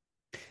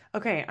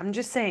 Okay, I'm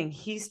just saying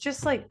he's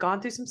just like gone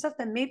through some stuff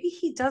that maybe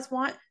he does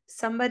want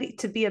somebody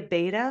to be a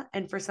beta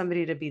and for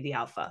somebody to be the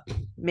alpha.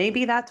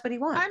 Maybe that's what he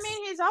I wants.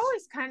 mean, he's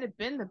always kind of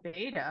been the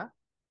beta.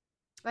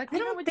 Like I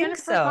even don't with think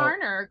Jennifer so.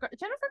 Garner.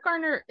 Jennifer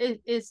Garner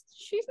is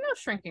she's no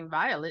shrinking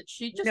violet.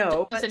 She just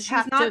No, but doesn't she's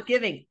have to. not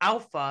giving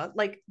alpha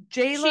like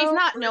J Lo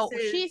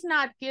versus She's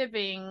not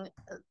giving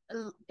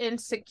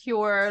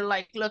insecure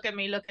like look at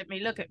me, look at me,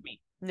 look at me.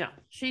 no.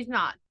 She's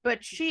not,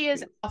 but she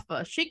is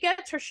alpha. She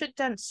gets her shit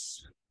done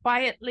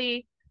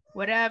quietly,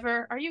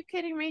 whatever. Are you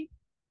kidding me?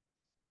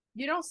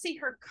 You don't see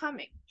her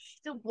coming.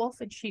 She's a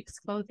wolf in sheep's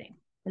clothing.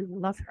 I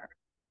love her.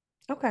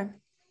 Okay,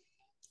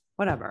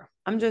 whatever.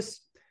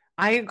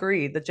 I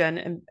agree. The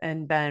Jen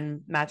and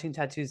Ben matching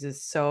tattoos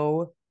is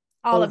so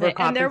All of it.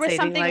 And there was overcompensating.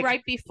 something Like,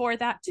 right before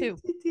that too.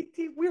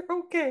 we're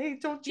okay.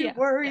 Don't you Yeah.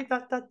 worry. Yeah. Da,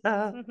 da,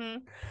 da. Mm-hmm.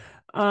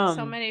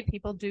 So Um, many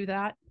people do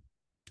that.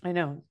 I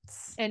know.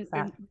 It's And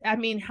sad. I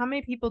mean, how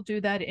many people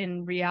do that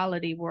in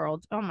reality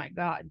world? Oh my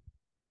God.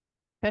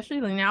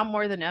 Especially now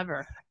more than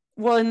ever.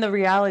 Well, in the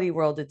reality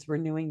world, it's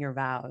renewing your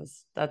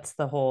vows. That's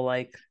the whole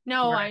like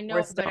No, I we're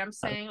know, still but I'm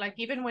saying like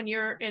even when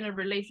you're in a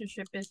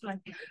relationship, it's like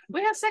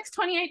we have sex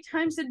 28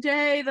 times a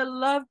day, the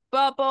love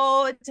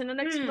bubble, it's an Hmm.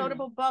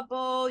 unexplodable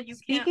bubble, you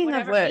can't Speaking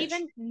of whatever. which,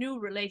 Even new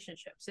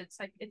relationships, it's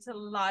like it's a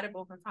lot of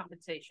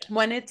overcompensation.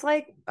 when it's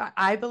like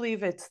I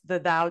believe it's the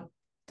thou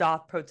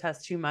doth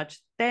protest too much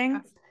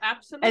thing,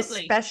 Absolutely.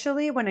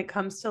 especially when it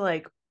comes to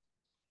like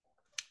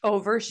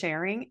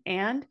oversharing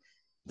and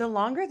the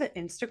longer the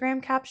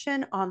Instagram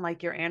caption on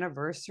like your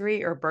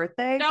anniversary or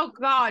birthday, Oh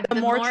God, the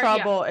the more more, yeah.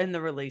 trouble in the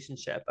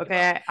relationship. Well,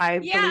 Okay. I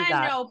yeah believe and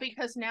that. no,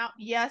 because now,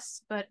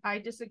 yes, but I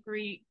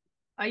disagree.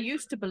 I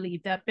used to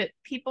believe that, but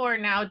people are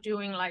now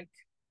doing like,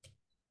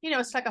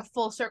 it's like a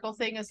full circle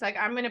thing. It's like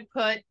I'm going to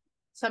put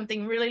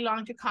something really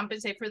long to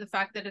compensate for the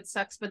fact that it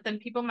sucks, but then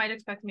people might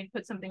expect me to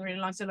put something really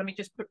long, so let me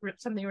just put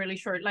something really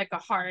short, like a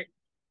heart.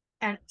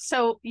 And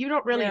so you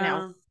don't really know.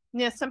 Yeah.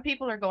 Yeah, some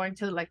people are going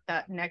to like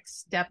that next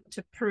step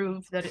to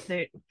prove that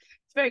it's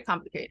very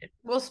complicated.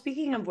 Well,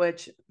 speaking of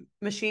which,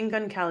 Machine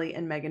Gun Kelly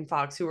and Megan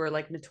Fox, who are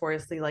like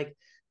notoriously like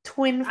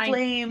twin I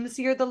flames,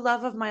 you're the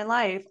love of my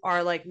life,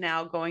 are like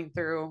now going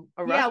through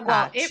a Yeah, rough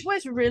well, it patch.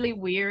 was really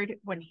weird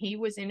when he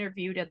was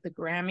interviewed at the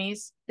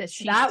Grammys that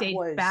she That stayed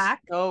was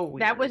back. so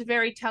That was weird.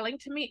 very telling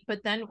to me.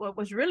 But then what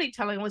was really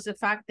telling was the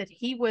fact that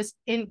he was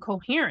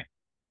incoherent.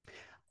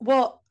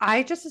 Well,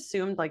 I just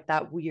assumed like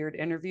that weird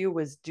interview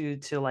was due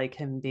to like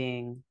him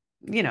being,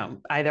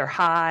 either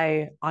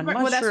high on Right.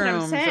 Well, that's what I'm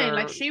mushrooms saying.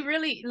 or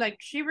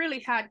She really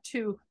had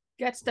to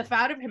get stuff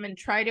out of him and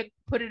try to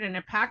put it in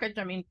a package.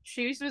 I mean,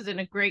 she was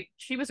a great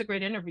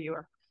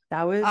interviewer.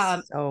 that was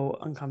Um, so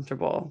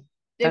uncomfortable.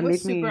 it That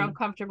was made super me,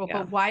 uncomfortable, yeah.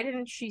 but why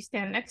didn't she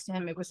stand next to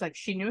him? It was like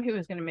she knew he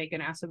was going to make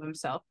an ass of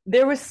himself.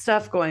 There was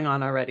stuff going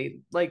on already.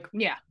 Like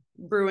Yeah.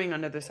 brewing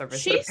under the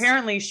surface. But She's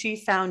apparently she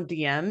found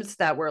DMs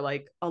that were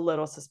like a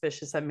little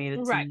suspicious that made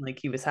it right. seem like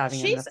he was having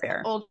an She's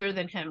affair. older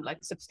than him, like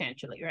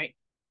substantially, right?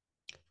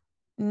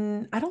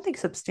 I don't think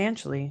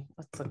substantially.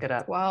 Let's look it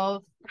up.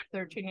 12,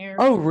 13 years.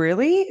 Oh,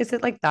 really? Is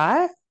it like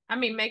that? I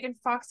mean, Megan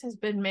Fox has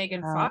been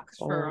Megan How Fox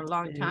for a old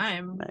long is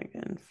time.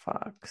 Megan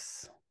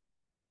Fox?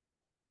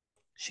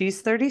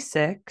 She's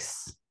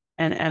 36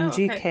 and Oh,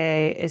 okay.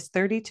 MGK is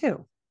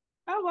 32.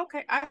 Oh,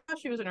 okay. I thought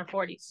she was in her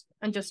 40s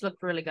and just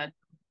looked really good.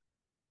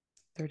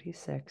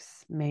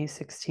 36, May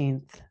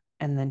 16th.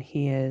 And then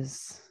he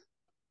is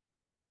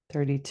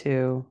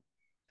 32.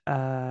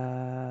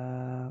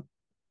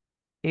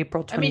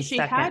 April 22nd. I mean,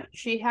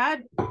 she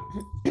had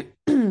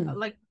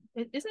like,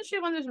 isn't she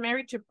the one who's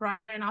married to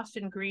Brian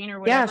Austin Green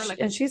or Yeah, whatever? Like,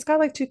 and she's got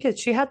like two kids.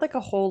 She had like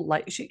a whole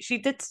life. She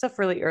did stuff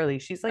really early.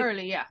 She's like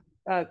early, yeah.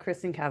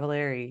 Kristen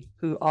Cavallari,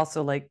 who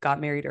also like got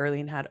married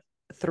early and had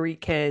 3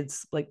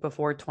 kids like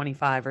before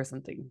 25 or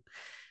something.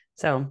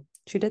 So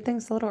she did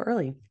things a little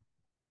early.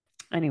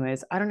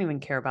 Anyways, I don't even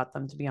care about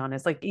them, to be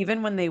honest. Like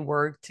even when they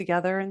were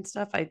together and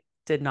stuff, I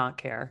did not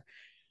care.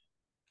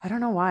 I don't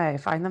know why. I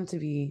find them to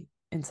be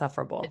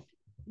insufferable.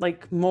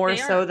 Like more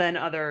so than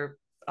other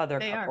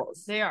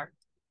couples. They are.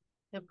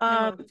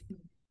 No.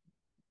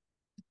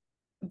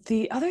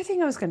 The other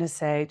thing I was going to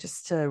say,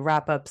 just to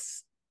wrap up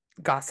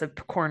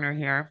gossip corner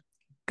here,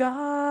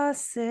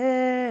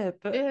 gossip.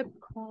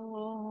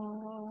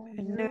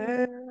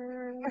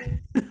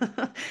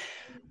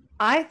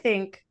 I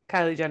think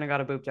Kylie Jenner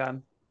got a boob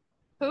job.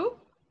 Who?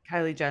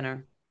 Kylie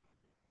Jenner.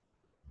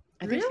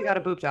 I think she got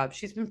a boob job.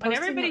 She's been posting. When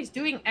everybody's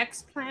doing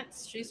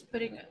explants, she's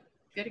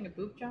getting a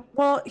boob job.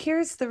 Well,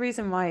 here's the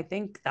reason why I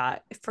think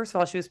that. First of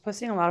all, she was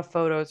posting a lot of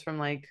photos from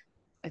like,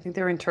 I think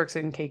they were in Turks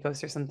and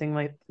Caicos or something,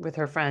 like with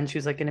her friend. She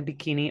was like in a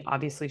bikini.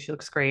 Obviously, she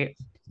looks great,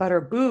 but her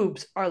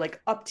boobs are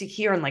like up to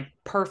here and like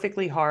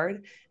perfectly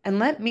hard. And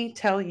let me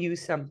tell you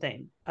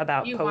something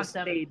about post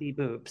baby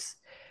boobs.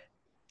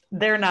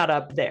 They're not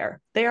up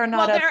there. They are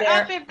not up there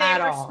up if they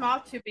at were all.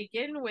 small to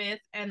begin with,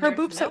 and her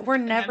boobs were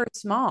never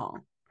small.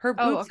 Her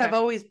boobs have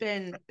always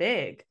been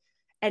big.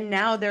 And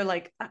now they're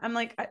like, I'm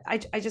like, I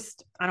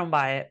don't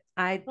buy it.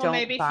 I don't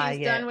maybe buy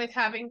she's done with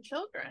having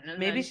children. And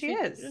maybe she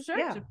is.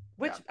 Yeah.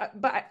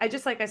 But I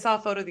just like, I saw a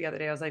photo the other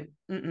day. I was like,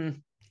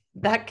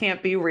 that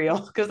can't be real.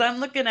 Because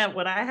I'm looking at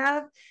what I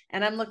have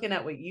and I'm looking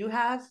at what you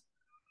have.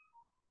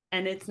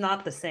 And it's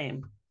not the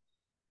same.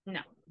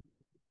 No.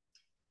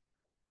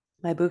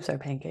 My boobs are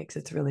pancakes.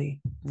 It's really,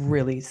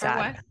 really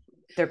sad.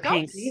 They're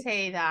pancakes. Don't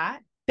say that.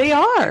 They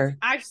are.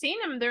 I've seen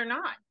them. They're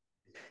not.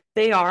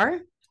 They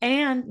are.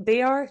 And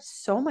they are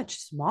so much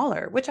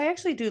smaller, which I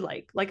actually do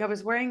like. Like I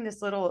was wearing this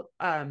little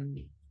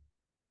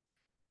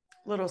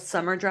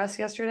summer dress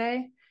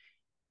yesterday,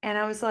 and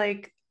I was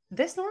like,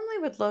 this normally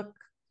would look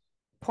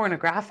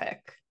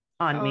pornographic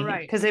on me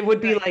because it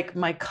would be like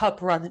my cup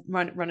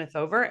runneth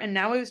over, and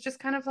now it was just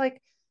kind of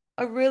like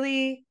a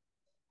really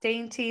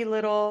dainty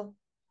little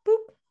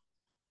boop.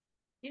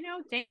 You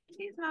know, dainty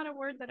is not a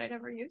word that I'd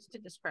ever used to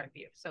describe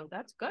you, so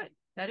that's good.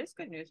 That is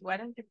good news. Why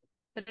don't you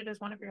put it as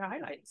one of your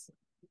highlights?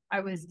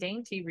 I was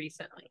dainty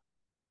recently.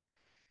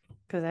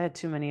 Because I had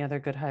too many other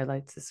good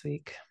highlights this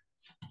week.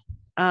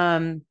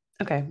 Okay,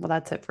 well,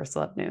 that's it for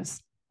celeb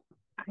news.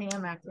 I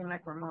am acting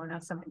like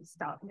Ramona. Somebody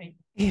stop me.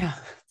 Yeah.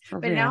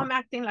 But now I'm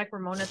acting like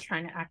Ramona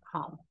trying to act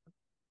calm.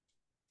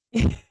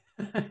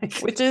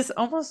 Which is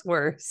almost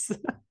worse.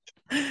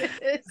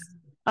 Okay,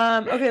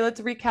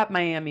 let's recap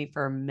Miami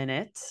for a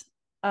minute.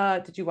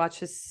 Did you watch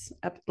this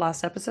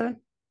last episode?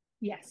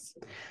 Yes.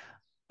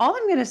 All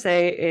I'm going to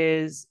say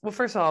is, well,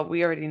 first of all,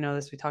 we already know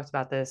this. We talked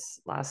about this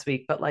last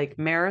week, but like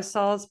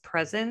Marisol's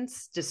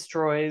presence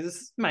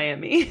destroys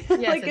Miami. Yes,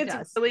 like it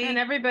does. Really, and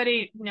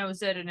everybody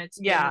knows it, and it's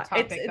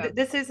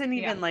this isn't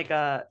even like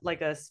a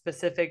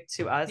specific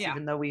to us,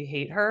 even though we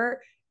hate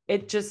her.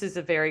 It just is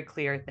a very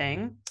clear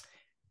thing.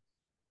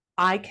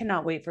 I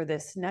cannot wait for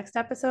this next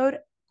episode.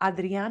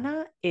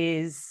 Adriana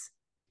is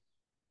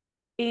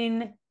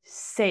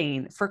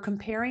insane for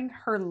comparing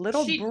her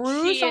little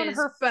bruise on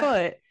her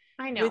foot.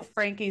 I know. With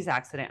Frankie's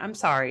accident. I'm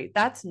sorry.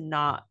 That's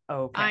not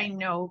okay. I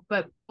know,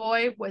 but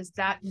boy, was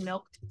that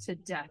milked to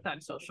death on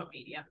social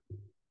media.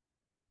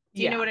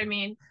 Do you know what I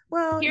mean?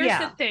 Well, here's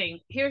the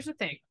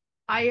thing.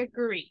 I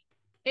agree.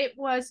 It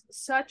was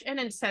such an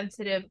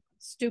insensitive,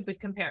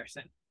 stupid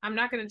comparison. I'm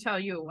not going to tell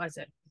you it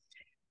wasn't.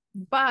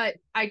 But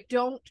I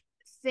don't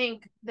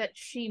think that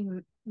she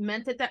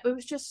meant it. That it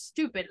was just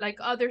stupid, like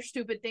other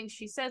stupid things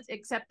she says,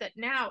 except that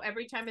now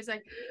every time it's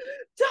like,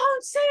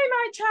 don't say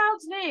my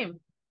child's name.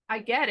 I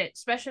get it,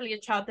 especially a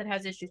child that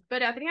has issues.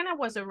 But Adriana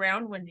was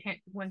around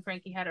when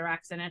Frankie had her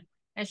accident,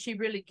 and she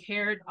really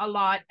cared a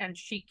lot, and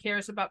she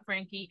cares about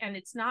Frankie. And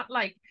it's not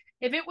like,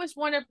 if it was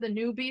one of the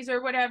newbies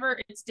or whatever,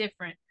 it's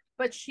different.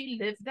 But she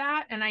lived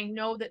that, and I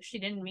know that she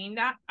didn't mean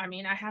that. I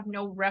mean, I have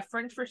no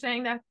reference for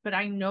saying that, but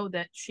I know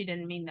that she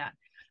didn't mean that.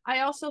 I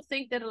also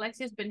think that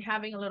Alexia's been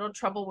having a little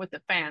trouble with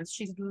the fans.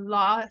 She's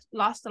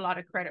lost a lot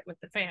of credit with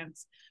the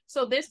fans.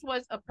 So this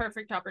was a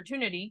perfect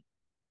opportunity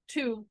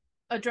to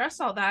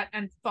address all that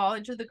and fall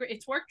into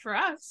it's worked for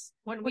us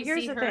when we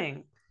here's see the her.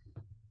 thing.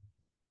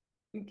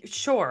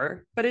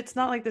 Sure, but it's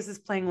not like this is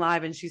playing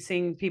live and she's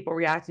seeing people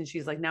react and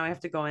she's like, now I have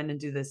to go in and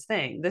do this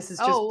thing. This is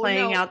just Oh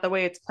playing no, out the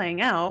way it's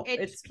playing out.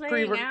 it's It's pre.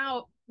 playing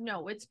out.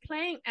 No, it's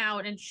playing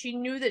out, and she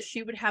knew that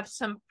she would have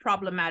some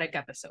problematic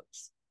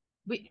episodes.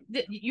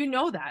 You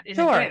know that in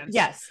Sure, advance.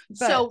 yes.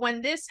 So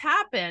when this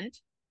happened,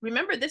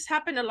 remember this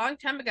happened a long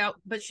time ago,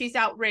 but she's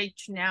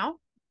outraged now.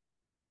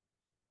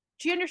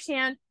 Do you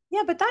understand?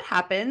 Yeah, but that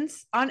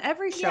happens on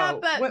every show. Yeah,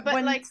 but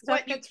when like stuff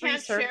what you gets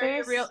can't share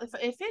your real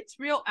resurfaced. if it's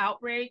real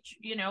outrage,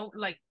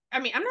 like I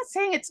mean, I'm not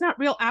saying it's not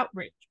real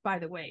outrage, by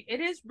the way. It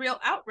is real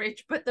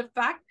outrage, but the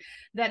fact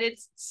that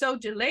it's so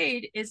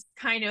delayed is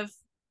kind of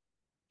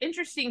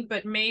interesting,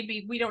 but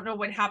maybe we don't know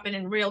what happened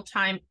in real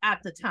time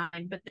at the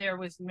time, but there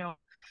was no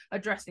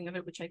addressing of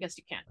it, which I guess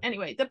you can't.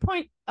 Anyway, the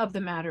point of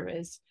the matter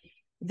is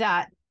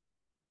that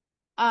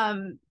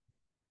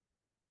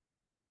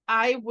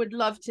I would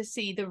love to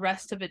see the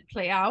rest of it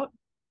play out.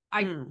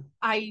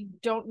 I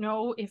don't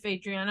know if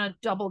Adriana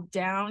doubled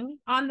down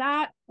on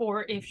that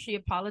or if she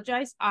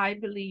apologized. I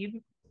believe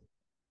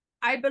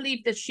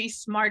that she's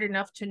smart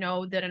enough to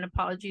know that an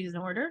apology is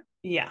in order.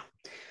 Yeah.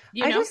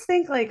 I just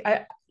think like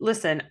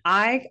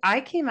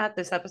I came at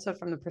this episode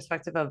from the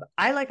perspective of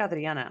I like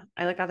Adriana.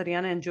 I like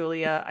Adriana and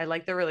Julia. I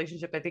like their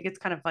relationship. I think it's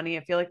kind of funny.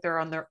 I feel like they're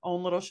on their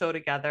own little show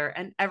together.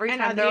 And every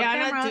time they're on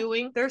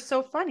camera, they're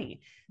so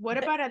funny. What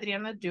about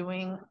Adriana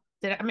doing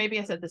maybe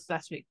I said this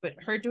last week, but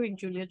her doing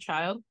Julia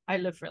Child, I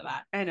live for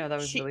that. I know that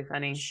was really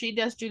funny. She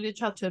does Julia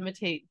Child to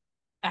imitate.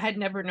 I had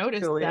never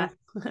noticed that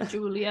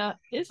Julia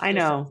is. I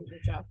know.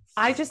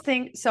 I just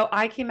think so.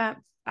 I came at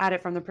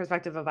it from the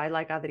perspective of I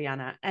like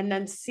Adriana, and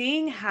then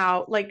seeing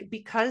how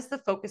because the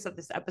focus of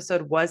this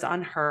episode was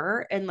on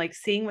her and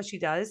seeing what she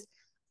does.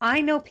 I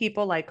know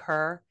people like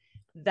her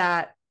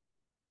that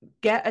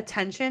get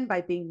attention by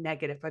being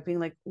negative, by being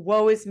like,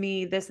 woe is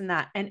me, this and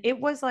that. And it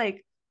was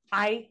like,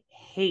 I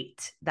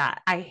hate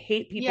that. I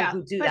hate people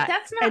who do that. But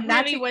that's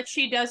not really what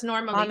she does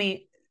normally.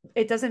 Mommy,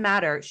 it doesn't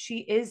matter. She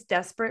is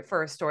desperate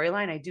for a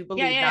storyline. I do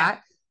believe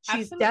that.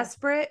 She's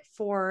desperate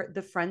for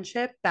the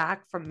friendship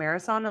back from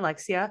Marisol and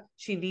Alexia.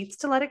 She needs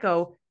to let it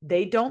go.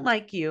 They don't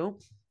like you.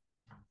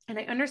 And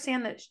I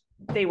understand that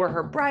they were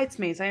her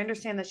bridesmaids. I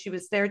understand that she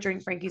was there during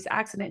Frankie's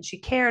accident. She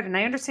cared. And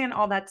I understand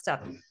all that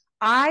stuff.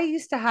 I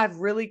used to have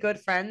really good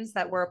friends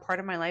that were a part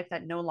of my life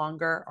that no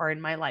longer are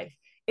in my life.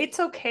 It's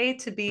okay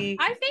to be.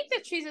 I think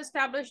that she's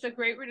established a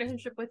great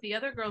relationship with the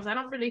other girls. I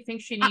don't really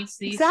think she needs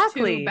these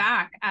two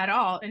back at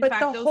all. In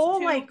fact, the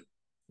whole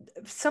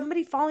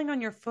somebody falling on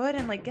your foot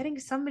and getting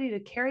somebody to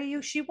carry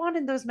you. She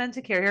wanted those men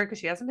to carry her because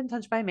she hasn't been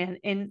touched by a man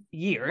in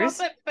years.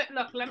 Well, but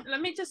look,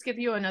 let me just give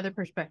you another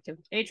perspective.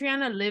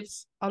 Adriana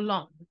lives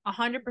alone,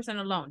 100%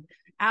 alone.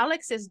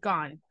 Alex is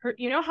gone.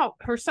 How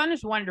her son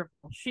is wonderful.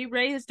 She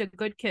raised a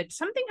good kid.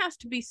 Something has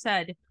to be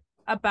said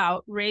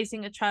about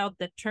raising a child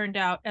that turned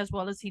out as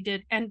well as he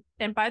did. And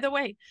by the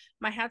way,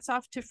 my hat's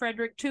off to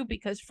Frederick too,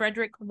 because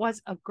Frederick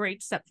was a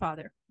great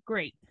stepfather.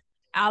 Great.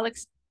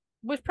 Alex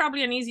was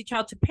probably an easy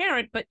child to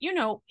parent, but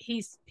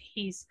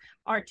he's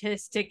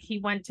artistic. He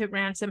went to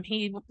Ransom.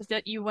 He was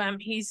at UM.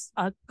 He's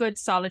a good,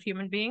 solid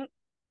human being.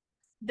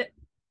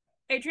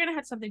 Adriana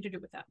had something to do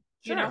with that.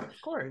 Sure,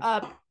 of course.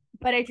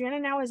 But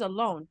Adriana now is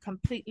alone,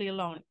 completely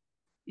alone.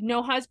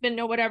 No husband,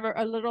 no whatever,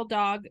 a little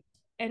dog.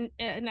 And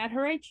at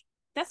her age,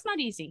 that's not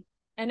easy.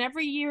 And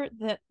every year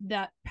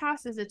that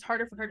passes, it's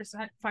harder for her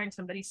to find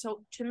somebody.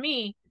 So to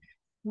me,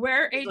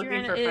 where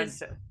Adriana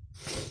is,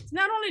 it's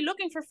not only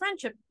looking for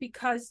friendship,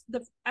 because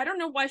I don't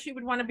know why she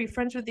would want to be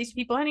friends with these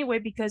people anyway,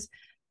 because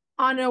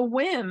on a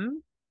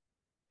whim,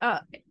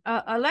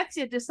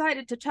 Alexia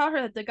decided to tell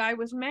her that the guy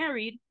was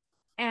married,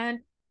 and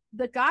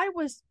the guy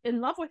was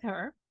in love with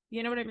her.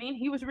 You know what I mean?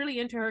 He was really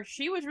into her.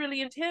 She was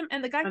really into him,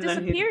 and the guy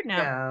disappeared now.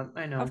 Yeah,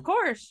 I know. Of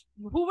course.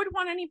 Who would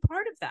want any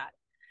part of that?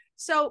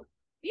 So,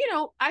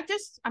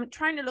 I'm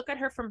trying to look at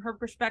her from her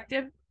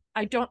perspective.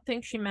 I don't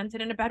think she meant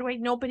it in a bad way.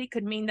 Nobody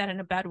could mean that in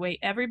a bad way.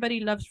 Everybody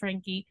loves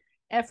Frankie.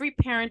 Every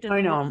parent in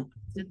the world,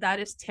 that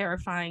is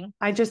terrifying.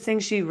 I just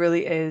think she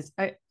really is.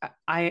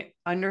 I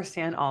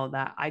understand all of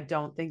that. I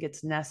don't think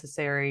it's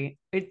necessary.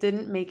 It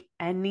didn't make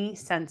any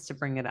sense to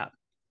bring it up.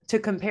 To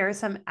compare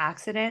some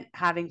accident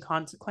having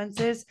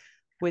consequences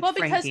with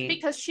Frankie.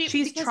 Because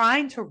she's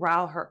trying to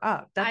rile her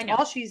up. That's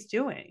all she's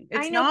doing.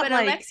 It's not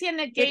but Alexia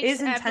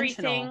negates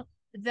everything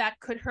that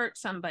could hurt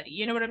somebody.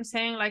 You know what I'm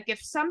saying? Like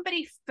if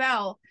somebody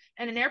fell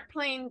and an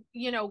airplane,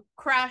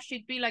 crashed,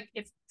 she'd be like,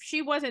 if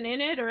she wasn't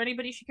in it or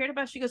anybody she cared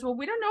about, she goes, well,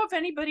 we don't know if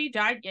anybody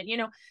died yet.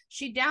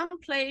 She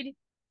downplayed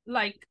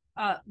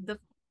the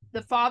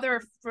father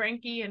of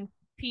Frankie and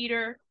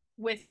Peter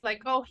with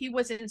oh, he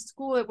was in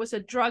school. It was a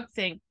drug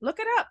thing. Look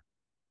it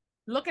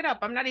up.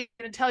 I'm not even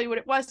going to tell you what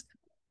it was,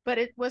 but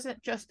it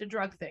wasn't just a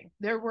drug thing.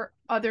 There were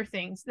other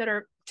things that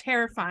are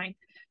terrifying.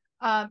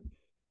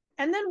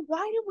 And then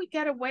why did we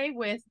get away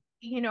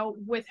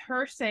with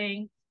her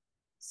saying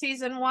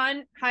season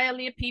 1,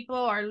 Hialeah people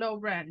are low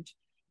rent,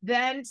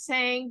 then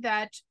saying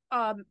that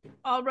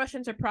all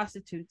Russians are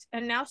prostitutes,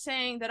 and now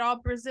saying that all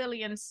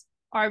Brazilians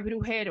are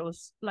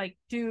brujeros, like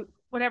do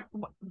whatever.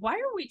 Why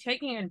are we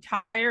taking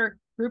entire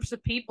groups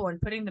of people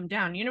and putting them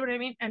down? You know what I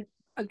mean? And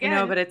I know,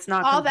 again, but it's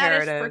not all that is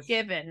comparative.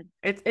 forgiven.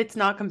 It's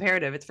not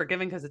comparative. It's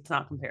forgiving because it's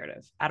not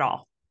comparative at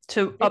all.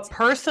 To a It's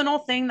personal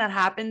thing that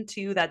happened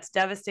to you that's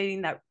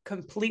devastating, that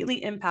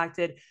completely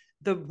impacted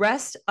the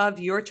rest of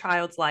your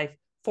child's life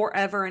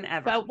forever and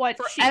ever. but what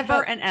she Forever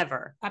but and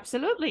ever.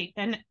 absolutely.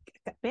 And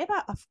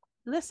Beba,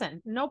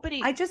 listen,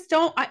 nobody. I just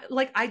don't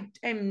I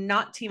am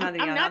not Team I'm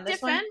Adriana on not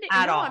this one defending.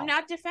 at No, all. I'm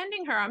not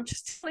defending her. I'm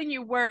just telling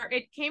you where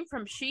it came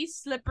from. She's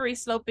slippery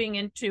sloping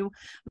into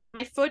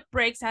my foot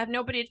breaks. I have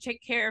nobody to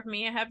take care of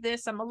me. I have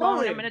this. I'm alone.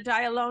 Totally. I'm going to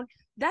die alone.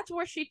 That's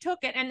where she took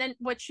it. And then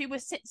what she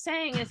was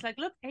saying is like,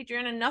 look,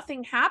 Adriana,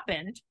 nothing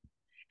happened.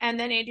 And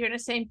then Adriana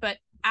saying, but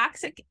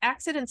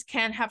accidents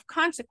can have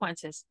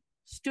consequences.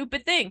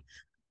 Stupid thing.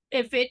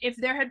 If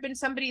there had been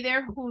somebody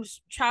there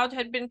whose child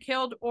had been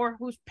killed or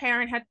whose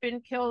parent had been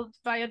killed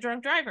by a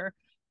drunk driver,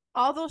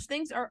 all those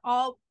things are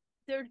all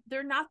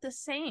they're not the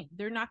same.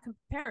 They're not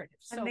comparative.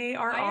 So and they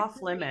are off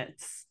agree.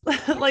 limits.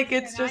 Like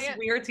it's just I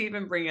weird to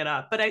even bring it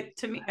up. But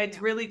to me,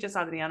 it's really just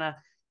Adriana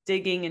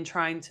digging and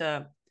trying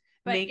to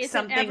make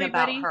something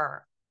about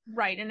her.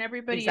 Right, and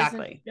everybody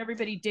exactly. Isn't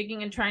everybody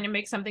digging and trying to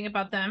make something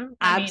about them?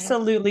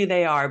 Absolutely,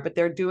 they are, but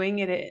they're doing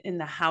it in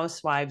the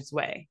housewives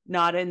way,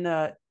 not in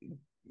the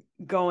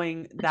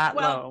going that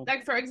low.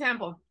 Like for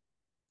example,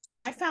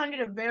 I found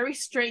it a very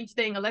strange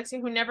thing. Alexia,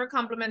 who never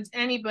compliments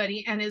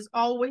anybody and is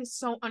always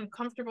so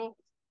uncomfortable.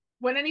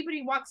 When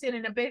anybody walks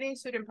in a bathing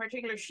suit in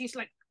particular, she's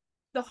like,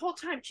 the whole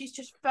time she's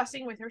just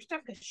fussing with her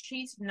stuff because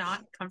she's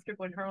not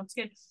comfortable in her own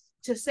skin.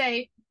 To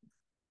say,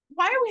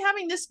 why are we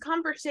having this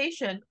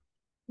conversation?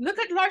 Look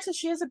at Larsa.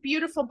 She has a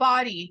beautiful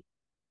body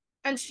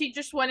and she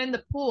just went in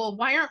the pool.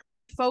 Why aren't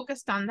we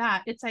focused on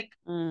that? It's like,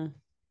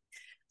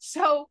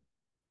 so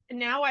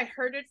now I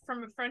heard it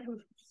from a friend who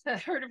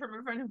heard it from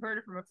a friend who heard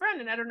it from a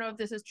friend, and I don't know if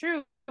this is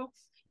true,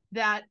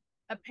 that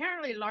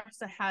apparently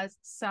Larsa has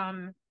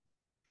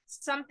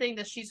something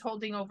that she's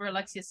holding over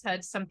Alexia's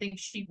head, something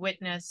she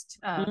witnessed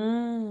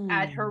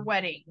at her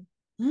wedding.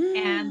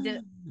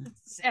 And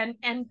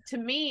to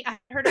me, I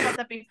heard about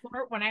that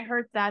before. When I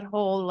heard that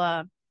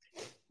whole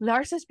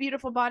Larsa's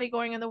beautiful body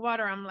going in the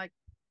water, I'm like,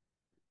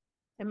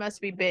 it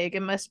must be big.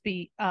 It must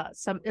be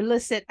some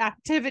illicit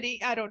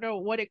activity. I don't know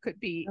what it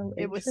could be.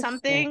 It was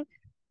something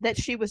that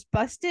she was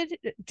busted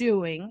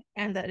doing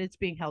and that it's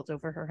being held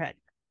over her head.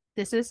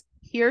 This is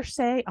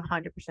hearsay,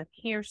 100%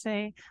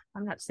 hearsay.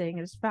 I'm not saying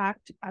it is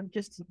fact. I'm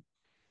just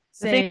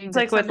saying it's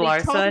like with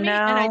Larsa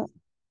now.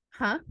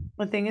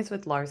 The thing is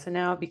with Larsa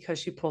now, because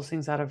she pulls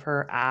things out of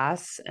her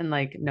ass and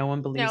like no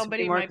one believes her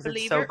anymore because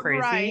it's so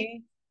crazy.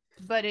 Right.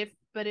 But if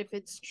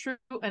it's true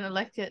and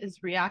Alexia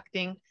is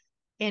reacting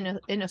in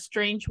a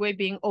strange way,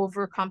 being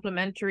over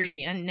complimentary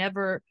and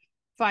never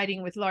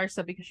fighting with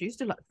Larsa, because she used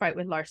to fight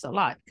with Larsa a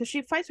lot because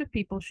she fights with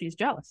people she's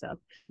jealous of.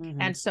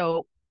 And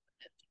so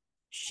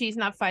she's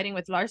not fighting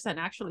with Larsa and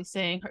actually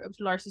saying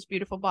Larsa's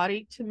beautiful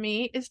body, to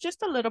me, is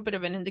just a little bit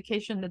of an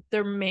indication that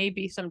there may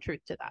be some truth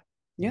to that.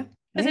 Yeah.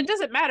 Because it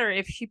doesn't matter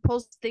if she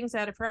pulls things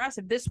out of her ass.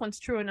 If this one's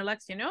true and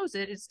Alexia knows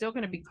it, it's still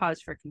going to be cause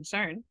for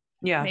concern.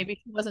 Yeah.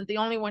 Maybe she wasn't the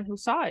only one who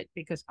saw it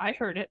because I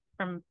heard it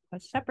from a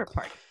separate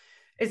party.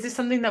 Is this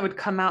something that would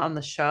come out on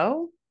the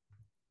show?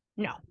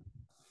 No,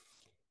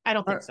 I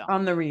don't think so.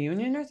 On the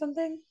reunion or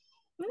something?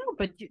 No,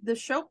 but the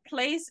show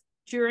plays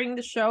during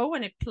the show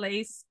and it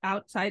plays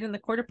outside in the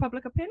court of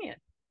public opinion,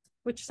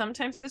 which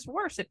sometimes is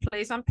worse. It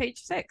plays on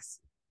page 6.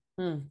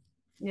 You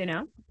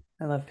know?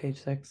 I love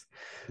page 6.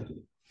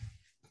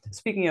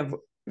 Speaking of,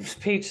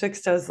 page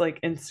 6 does like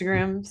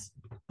Instagrams,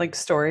 like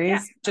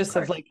stories, just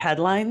of like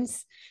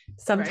headlines.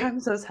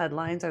 Sometimes those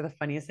headlines are the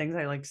funniest things.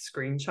 I like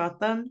screenshot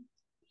them.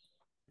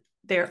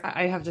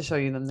 I have to show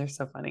you them. They're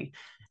so funny.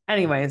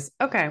 Anyways,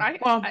 okay.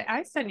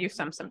 I send you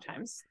some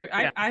sometimes.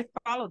 I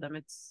follow them.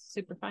 It's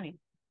super funny.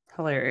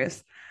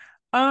 Hilarious.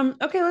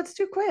 Okay, let's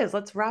do quiz.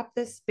 Let's wrap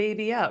this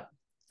baby up.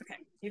 Okay,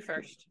 you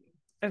first.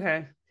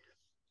 Okay.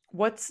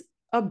 What's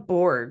a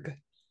Borg?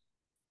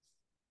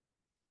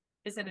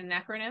 Is it an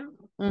acronym?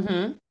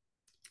 Mm-hmm.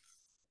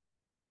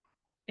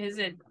 Is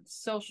it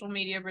social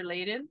media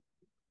related?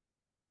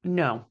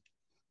 No.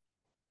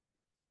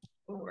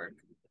 Borg.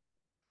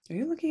 Are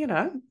you looking it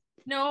up?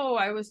 No,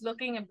 I was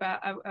looking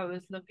I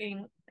was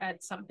looking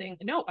at something.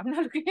 No, I'm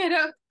not looking it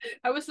up.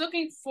 I was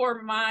looking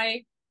for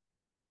my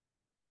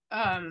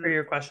for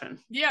your question.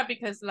 Yeah,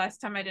 because last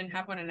time I didn't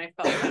have one and I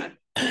felt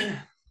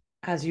bad.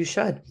 As you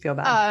should feel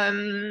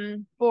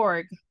bad.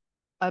 Borg.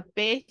 A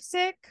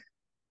basic,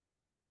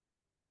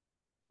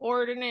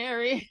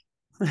 ordinary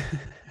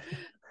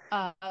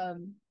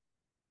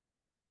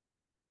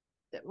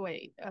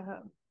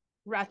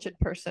ratchet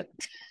person.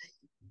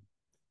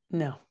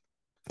 No.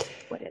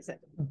 What is it?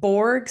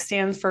 Borg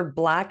stands for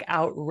Black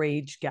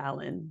Outrage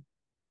Gallon.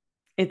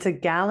 It's a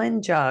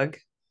gallon jug,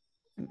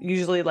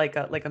 usually like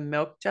a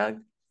milk jug,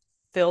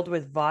 filled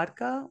with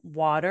vodka,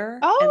 water,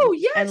 Oh,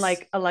 and yes.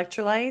 like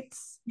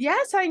electrolytes.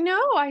 Yes, I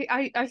know.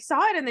 I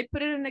saw it and they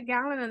put it in a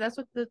gallon and that's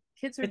what the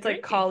kids are It's like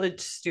drinking. college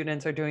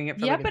students are doing it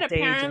for Yeah, like a but day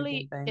drinking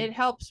apparently thing. it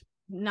helps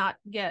not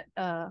get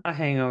A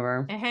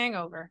hangover. a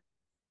hangover.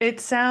 It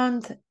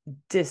sounds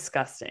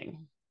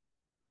disgusting.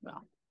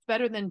 Well, it's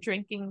better than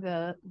drinking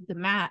the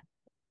mat.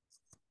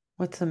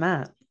 What's the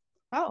mat?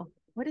 Oh,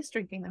 what is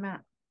drinking the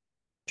mat?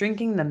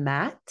 Drinking the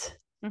mat?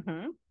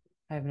 Mm-hmm.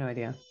 I have no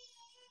idea.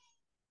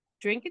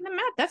 Drinking the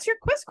mat. That's your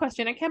quiz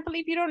question. I can't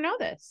believe you don't know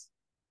this.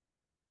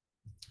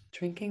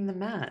 Drinking the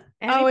mat.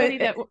 Oh, Anybody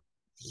that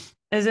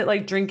is it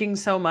like drinking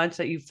so much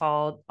that you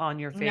fall on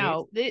your face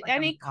no, like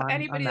on a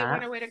anybody that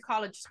went mat? away to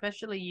college,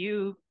 especially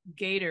you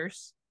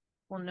Gators,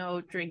 will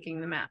know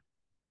drinking the mat.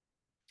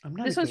 I'm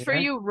not a This one's for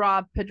gator. you,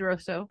 Rob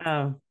Pedroso.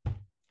 Oh,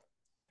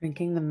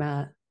 drinking the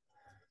mat.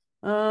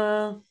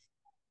 Uh,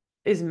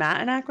 is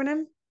mat an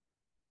acronym?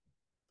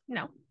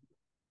 No,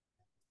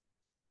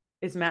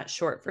 Is mat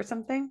short for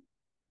something?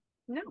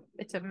 no,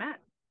 it's a mat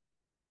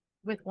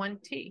with one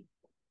T.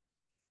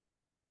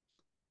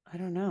 I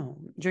don't know.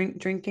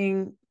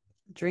 Drinking,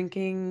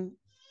 drinking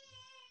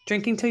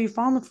till you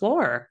fall on the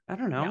floor. I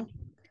don't No. know.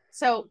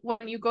 So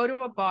when you go to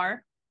a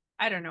bar,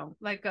 I don't know,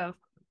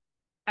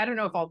 I don't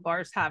know if all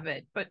bars have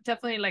it, but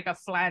definitely like a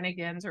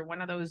Flanagan's or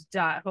one of those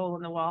dot hole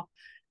in the wall.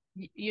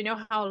 You know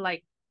how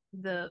like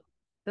the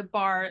the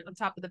bar on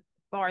top of the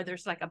bar,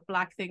 there's like a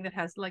black thing that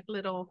has like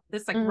little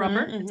this like Mm-hmm,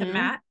 rubber. It's a mm-hmm.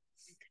 mat.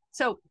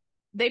 So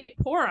they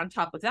pour on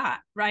top of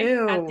that, right?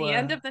 At the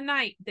end Ew. of the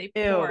night, they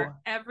pour Ew.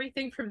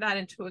 everything from that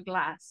into a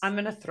glass. I'm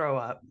gonna throw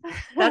up.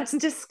 That's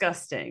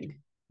disgusting.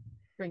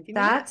 Drinking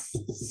the mat.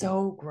 That's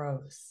so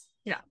gross.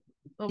 Yeah.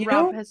 Well, You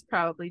Rob know, has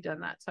probably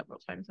done that several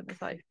times in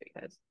his life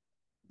because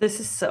this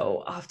is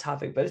so off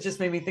topic, but it just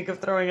made me think of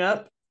throwing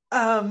up.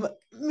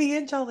 Me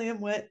and Jolene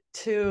went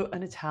to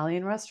an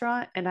Italian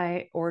restaurant and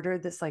I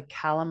ordered this like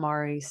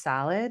calamari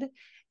salad,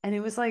 and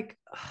it was like,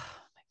 oh,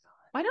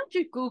 why don't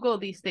you Google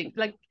these things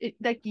like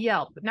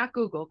Yelp, not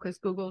Google because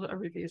Google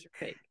reviews are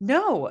fake.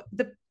 no,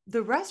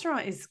 the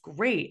restaurant is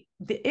great.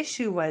 The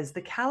issue was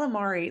the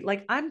calamari.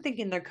 Like I'm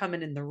thinking they're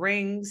coming in the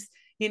rings.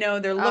 They're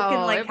looking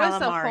Oh, like it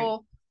was a calamari.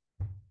 whole.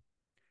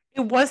 It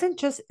wasn't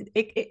just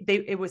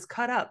it was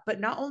cut up, but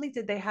not only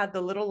did they have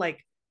the little like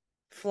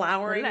The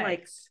flowering like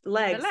legs. The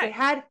legs, they legs.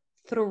 had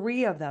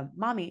three of them.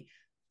 Mommy,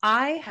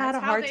 I had That's a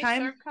how hard they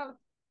time. serve color.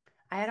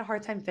 I had a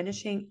hard time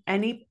finishing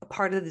any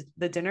part of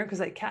the dinner because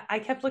I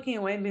kept looking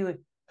away and being like,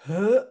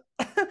 huh?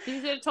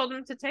 You should have told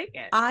them to take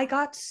it. I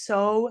got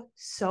so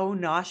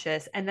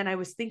nauseous. And then I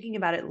was thinking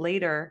about it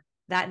later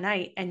that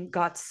night and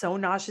got so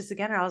nauseous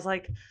again. And I was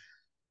like,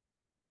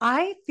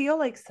 I feel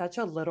like such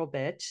a little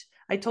bitch.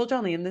 I told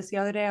Jolene this the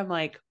other day. I'm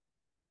like,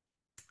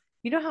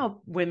 you know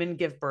how women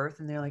give birth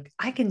and they're like,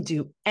 I can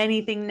do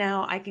anything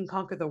now. I can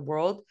conquer the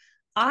world.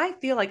 I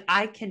feel like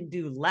I can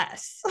do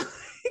less.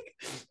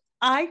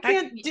 I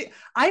can't do,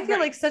 I feel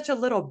Right. like such a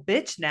little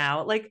bitch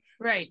now. Like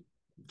Right.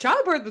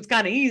 childbirth was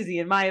kind of easy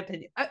in my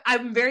opinion.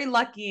 I'm very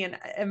lucky and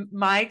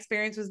my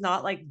experience was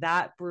not like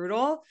that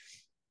brutal.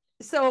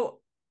 So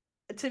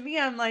to me,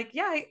 I'm like,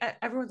 yeah,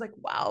 everyone's like,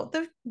 wow,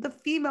 the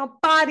female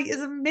body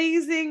is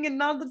amazing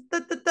and all the.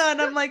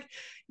 And I'm like,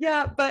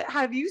 yeah, but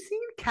have you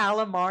seen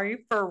calamari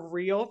for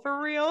real,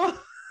 for real?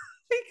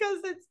 Because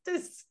it's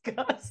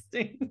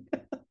disgusting.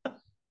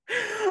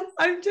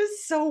 I'm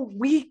just so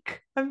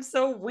weak. I'm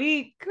so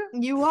weak.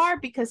 You are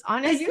because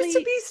I used to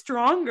honestly, be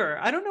stronger.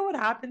 I don't know what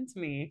happened to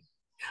me.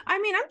 I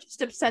mean, I'm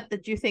just upset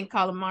that you think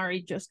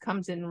calamari just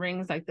comes in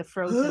rings like the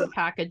frozen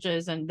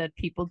packages and that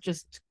people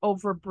just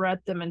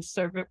overbread them and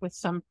serve it with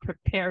some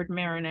prepared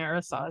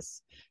marinara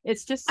sauce.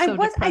 It's just so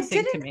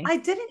depressing to me. I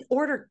didn't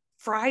order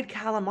fried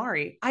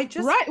calamari. Right.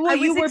 Well, I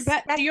was you were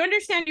do you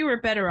understand you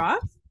were better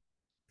off?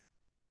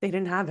 They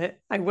didn't have it.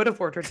 I would have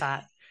ordered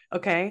that.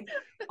 Okay.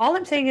 All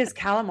I'm saying is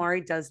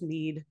calamari does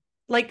need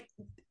like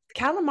It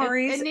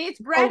calamari's needs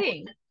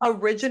breading.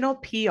 original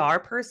PR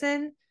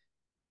person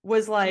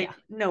was Yeah. like,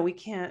 no, we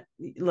can't.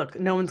 Look,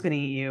 no one's going to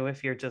eat you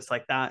if you're just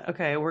like that.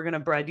 Okay. We're going to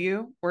bread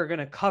you. We're going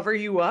to cover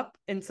you up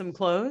in some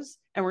clothes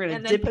and we're going to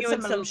And then dip put you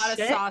in some a some lot of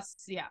shit. sauce.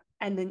 Yeah.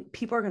 And then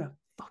people are going to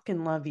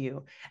fucking love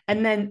you.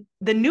 And then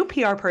the new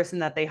PR person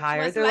that they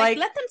hired, they're like,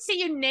 let them see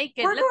you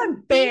naked. we're Let going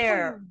them be who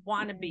bare, you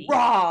want to be.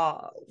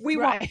 raw. We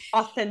want Right.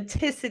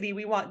 authenticity.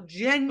 We want Right.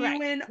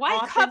 genuine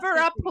Why cover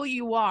up who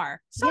you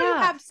are? So you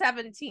Yeah. have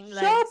 17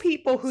 legs. Show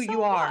people who So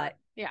you are. what?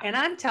 Yeah. And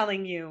I'm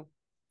telling you,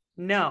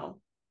 no.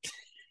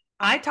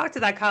 I talked to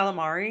that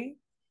calamari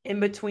in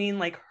between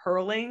like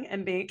hurling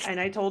and being, and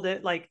I told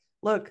it like,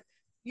 look,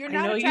 You're I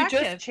not know you attractive.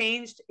 just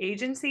changed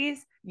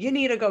agencies. You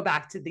need to go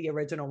back to the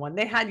original one.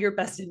 They had your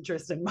best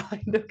interest in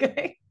mind.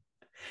 Okay.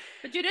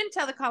 But you didn't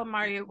tell the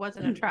calamari it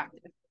wasn't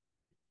attractive.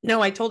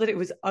 No, I told it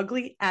was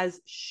ugly as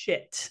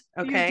shit.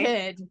 Okay. You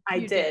did. I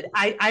did.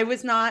 I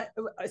was not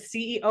a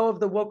CEO of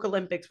the woke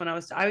Olympics when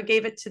I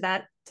gave it to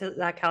that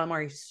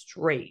calamari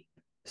straight.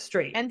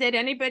 And did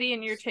anybody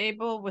in your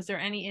table, was there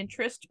any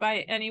interest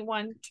by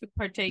anyone to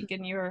partake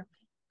in your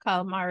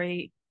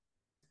calamari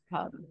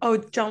Oh,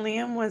 John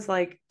Liam was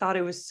like, thought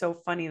it was so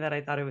funny that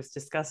I thought it was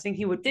disgusting.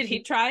 Did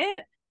he try it?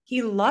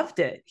 He loved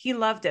it. He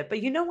loved it.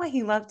 But you know why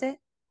he loved it?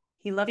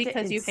 He loved it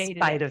Because in you hated it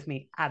spite of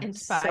me. in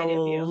spite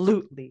of you.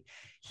 Absolutely.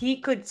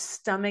 He could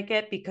stomach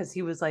it because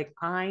he was like,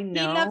 I He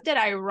know. loved it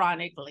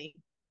ironically.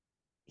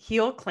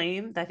 He'll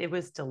claim that it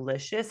was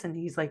delicious. And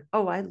he's like,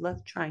 oh, I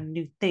love trying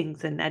new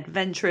things and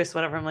adventurous,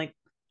 whatever. I'm like,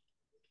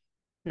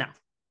 no.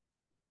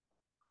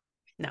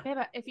 No.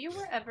 Eva, if you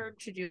were ever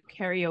to do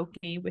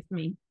karaoke with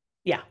me,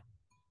 Yeah.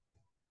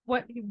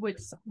 what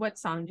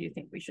song do you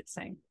think we should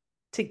sing?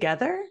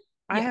 Together?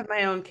 I Yeah. have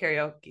my own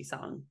karaoke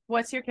song.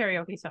 What's your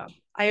karaoke song?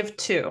 I have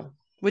two.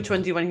 Which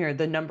one do you want to hear?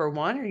 The number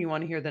one, or you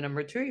want to hear the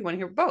number two? Or you want to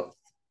hear both?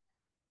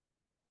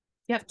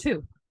 You have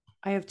two.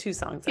 I have two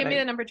songs. Give me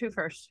the number two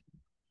first.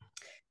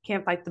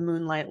 Can't Fight the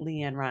Moonlight,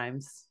 LeAnn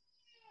Rimes.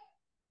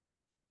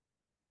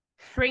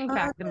 Bring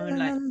back the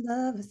moonlight.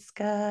 Love the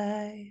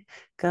sky,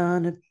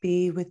 gonna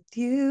be with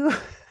you,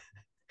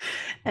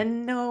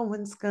 and no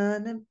one's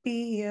gonna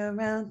be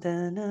around.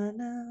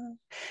 Da-na-na.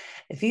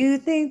 If you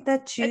think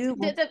that you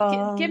will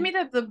fall, give me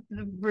the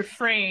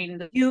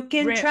refrain. You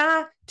can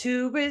try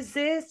to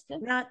resist,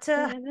 not to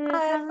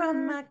hide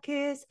from my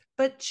kiss,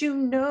 but you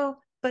know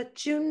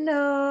that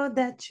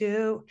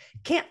you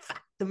can't fight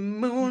the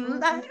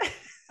moonlight.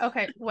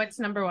 Okay, what's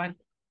number one?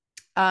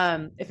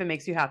 If it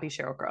makes you happy,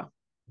 Sheryl Crow.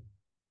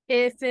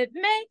 If it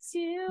makes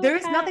you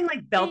There's happy, nothing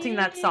like belting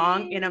that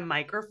song in a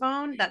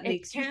microphone that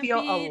makes you feel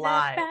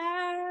alive.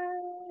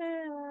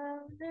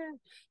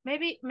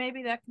 Maybe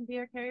that can be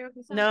our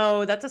karaoke song.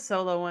 No, that's a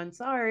solo one.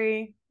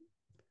 Sorry.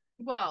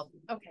 Well,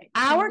 okay.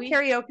 Our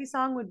karaoke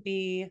song would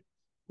be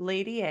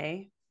Lady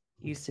A.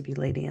 Used to be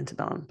Lady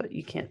Antebellum, but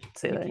you can't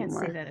say that anymore. You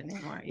can't say that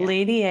anymore. Yeah.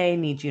 Lady A,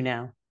 Need You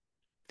Now.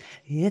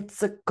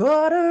 It's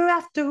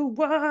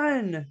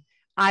 1:15.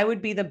 I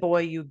would be the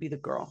boy, you'd be the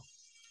girl.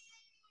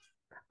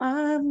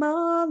 I'm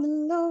all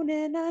alone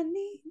and I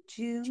need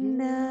you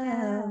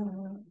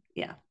now.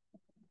 Yeah.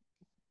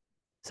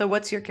 So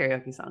what's your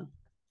karaoke song?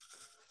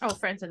 Oh,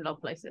 Friends in Low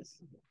Places.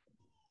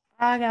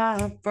 I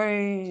got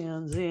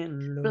friends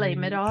in low.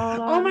 Blame it all on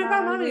Oh my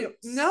God, Mommy.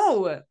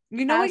 No.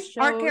 You know what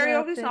our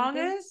karaoke song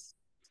is?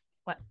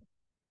 What?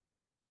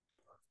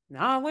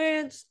 I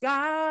went skydiving.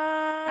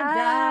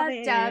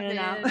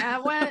 I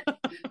went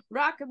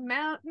rock a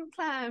mountain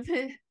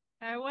climbing.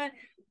 I went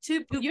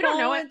to, you don't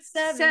know it,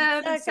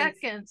 7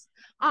 seconds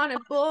on a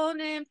bull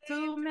named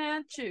Fu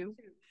Manchu.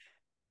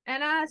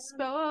 And I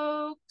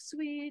spoke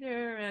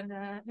sweeter and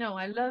I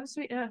love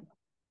sweeter.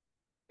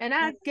 And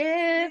I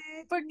give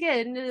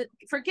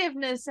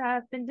forgiveness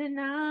I've been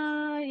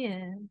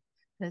denying.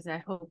 Because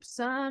I hope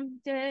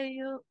someday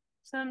you'll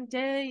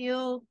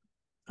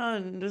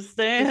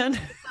understand.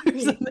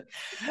 Live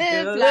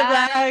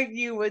like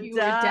you would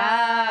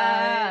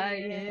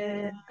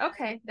die.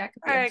 Okay, that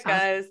could be all right,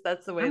 guys.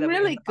 That's the way. I'm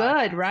really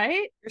good,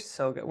 right? You're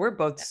so good. We're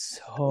both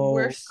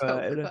so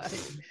good.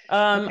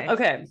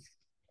 Okay.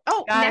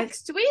 Oh, guys.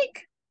 Next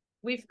week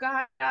we've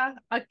got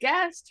a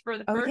guest for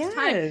the first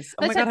time.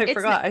 Oh my God, I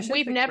forgot.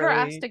 We've never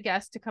asked a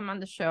guest to come on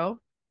the show.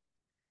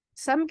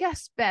 Some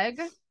guests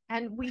beg,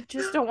 and we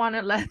just don't want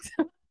to let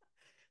them.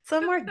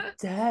 Some are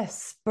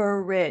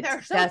desperate.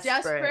 They're so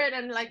desperate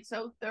and like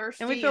so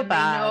thirsty. And we feel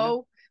bad.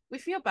 We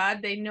feel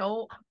bad. They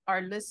know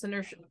our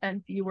listeners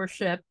and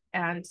viewership.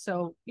 And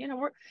so,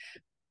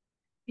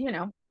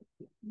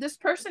 this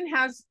person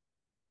has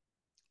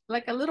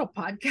like a little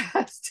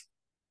podcast.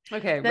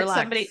 Okay, that relax.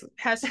 Somebody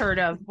has heard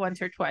of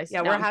once or twice.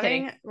 Yeah,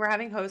 we're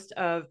having host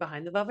of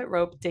Behind the Velvet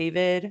Rope,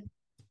 David.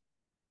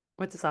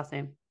 What's his last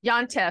name?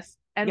 Yontef.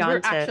 And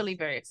we're actually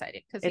very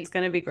excited because it's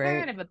going to be great.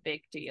 Kind of a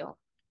big deal.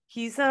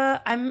 He's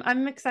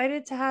I'm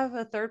excited to have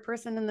a third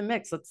person in the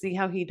mix. Let's see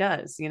how he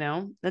does,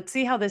 Let's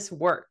see how this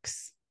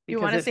works.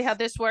 You want to see how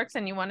this works,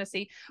 and you want to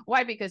see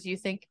why? Because you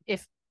think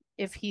if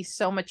he's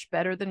so much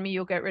better than me,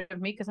 you'll get rid of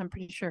me, because I'm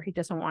pretty sure he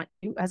doesn't want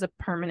you as a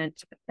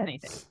permanent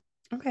anything.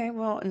 Okay,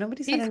 well,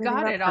 nobody's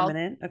got it all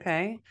permanent.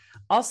 Okay.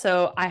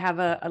 Also, I have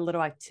a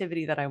little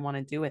activity that I want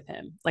to do with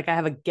him. Like I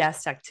have a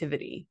guest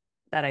activity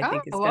that I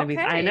think is going to be.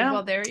 I know.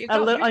 Well, there you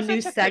go. A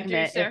new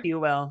segment, if you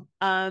will.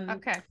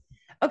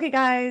 Okay,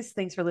 guys.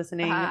 Thanks for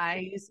listening.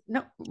 Bye.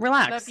 No,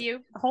 relax. Love you.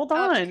 Hold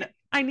on. Okay.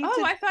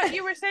 I thought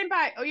you were saying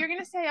bye. Oh, you're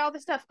going to say all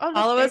this stuff. Oh,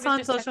 follow us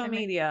on social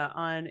media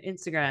on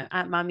Instagram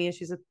at Mommy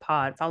Issues with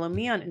Pod. Follow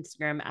me on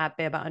Instagram at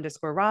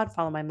Beba_Rod.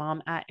 Follow my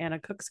mom at Anna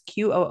Cooks,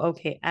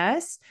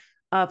 QOOKS.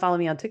 Follow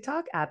me on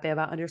TikTok at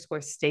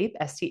Beba_Stape,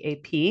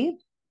 STAP.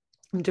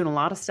 I'm doing a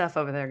lot of stuff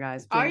over there,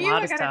 guys. Are you?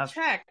 I gotta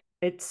check.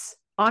 It's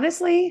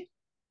honestly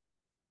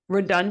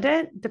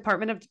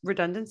Department of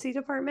Redundancy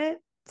department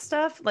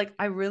stuff. Like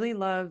I really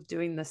love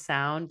doing the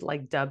sound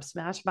like dub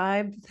smash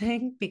vibe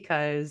thing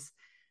because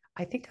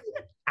I think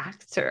I'm an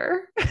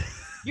actor.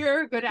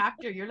 You're a good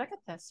actor. You're like a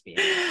thespian.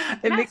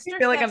 It makes me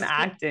feel like I'm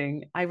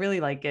acting. I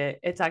really like it.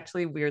 It's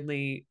actually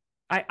weirdly,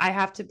 I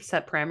have to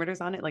set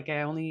parameters on it. Like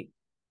I only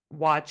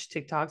watch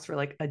TikToks for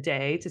like a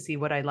day to see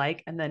what I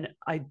like. And then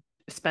I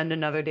spend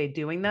another day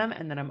doing them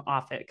and then I'm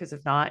off it. Because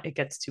if not, it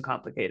gets too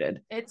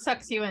complicated. It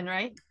sucks you in,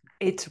 right?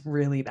 It's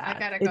really I bad.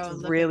 gotta It's go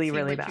look really, and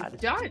see really what bad.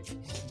 you've done.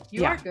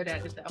 You Yeah. are good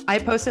at it though. I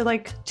posted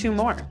like 2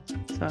 more.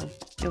 So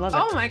you'll love it.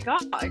 Oh my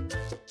God.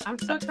 I'm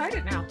so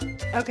excited now.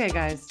 Okay,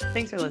 guys.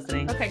 Thanks for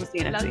listening. Okay. We'll see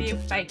you next Love week. you.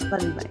 Bye.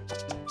 Love you. Bye.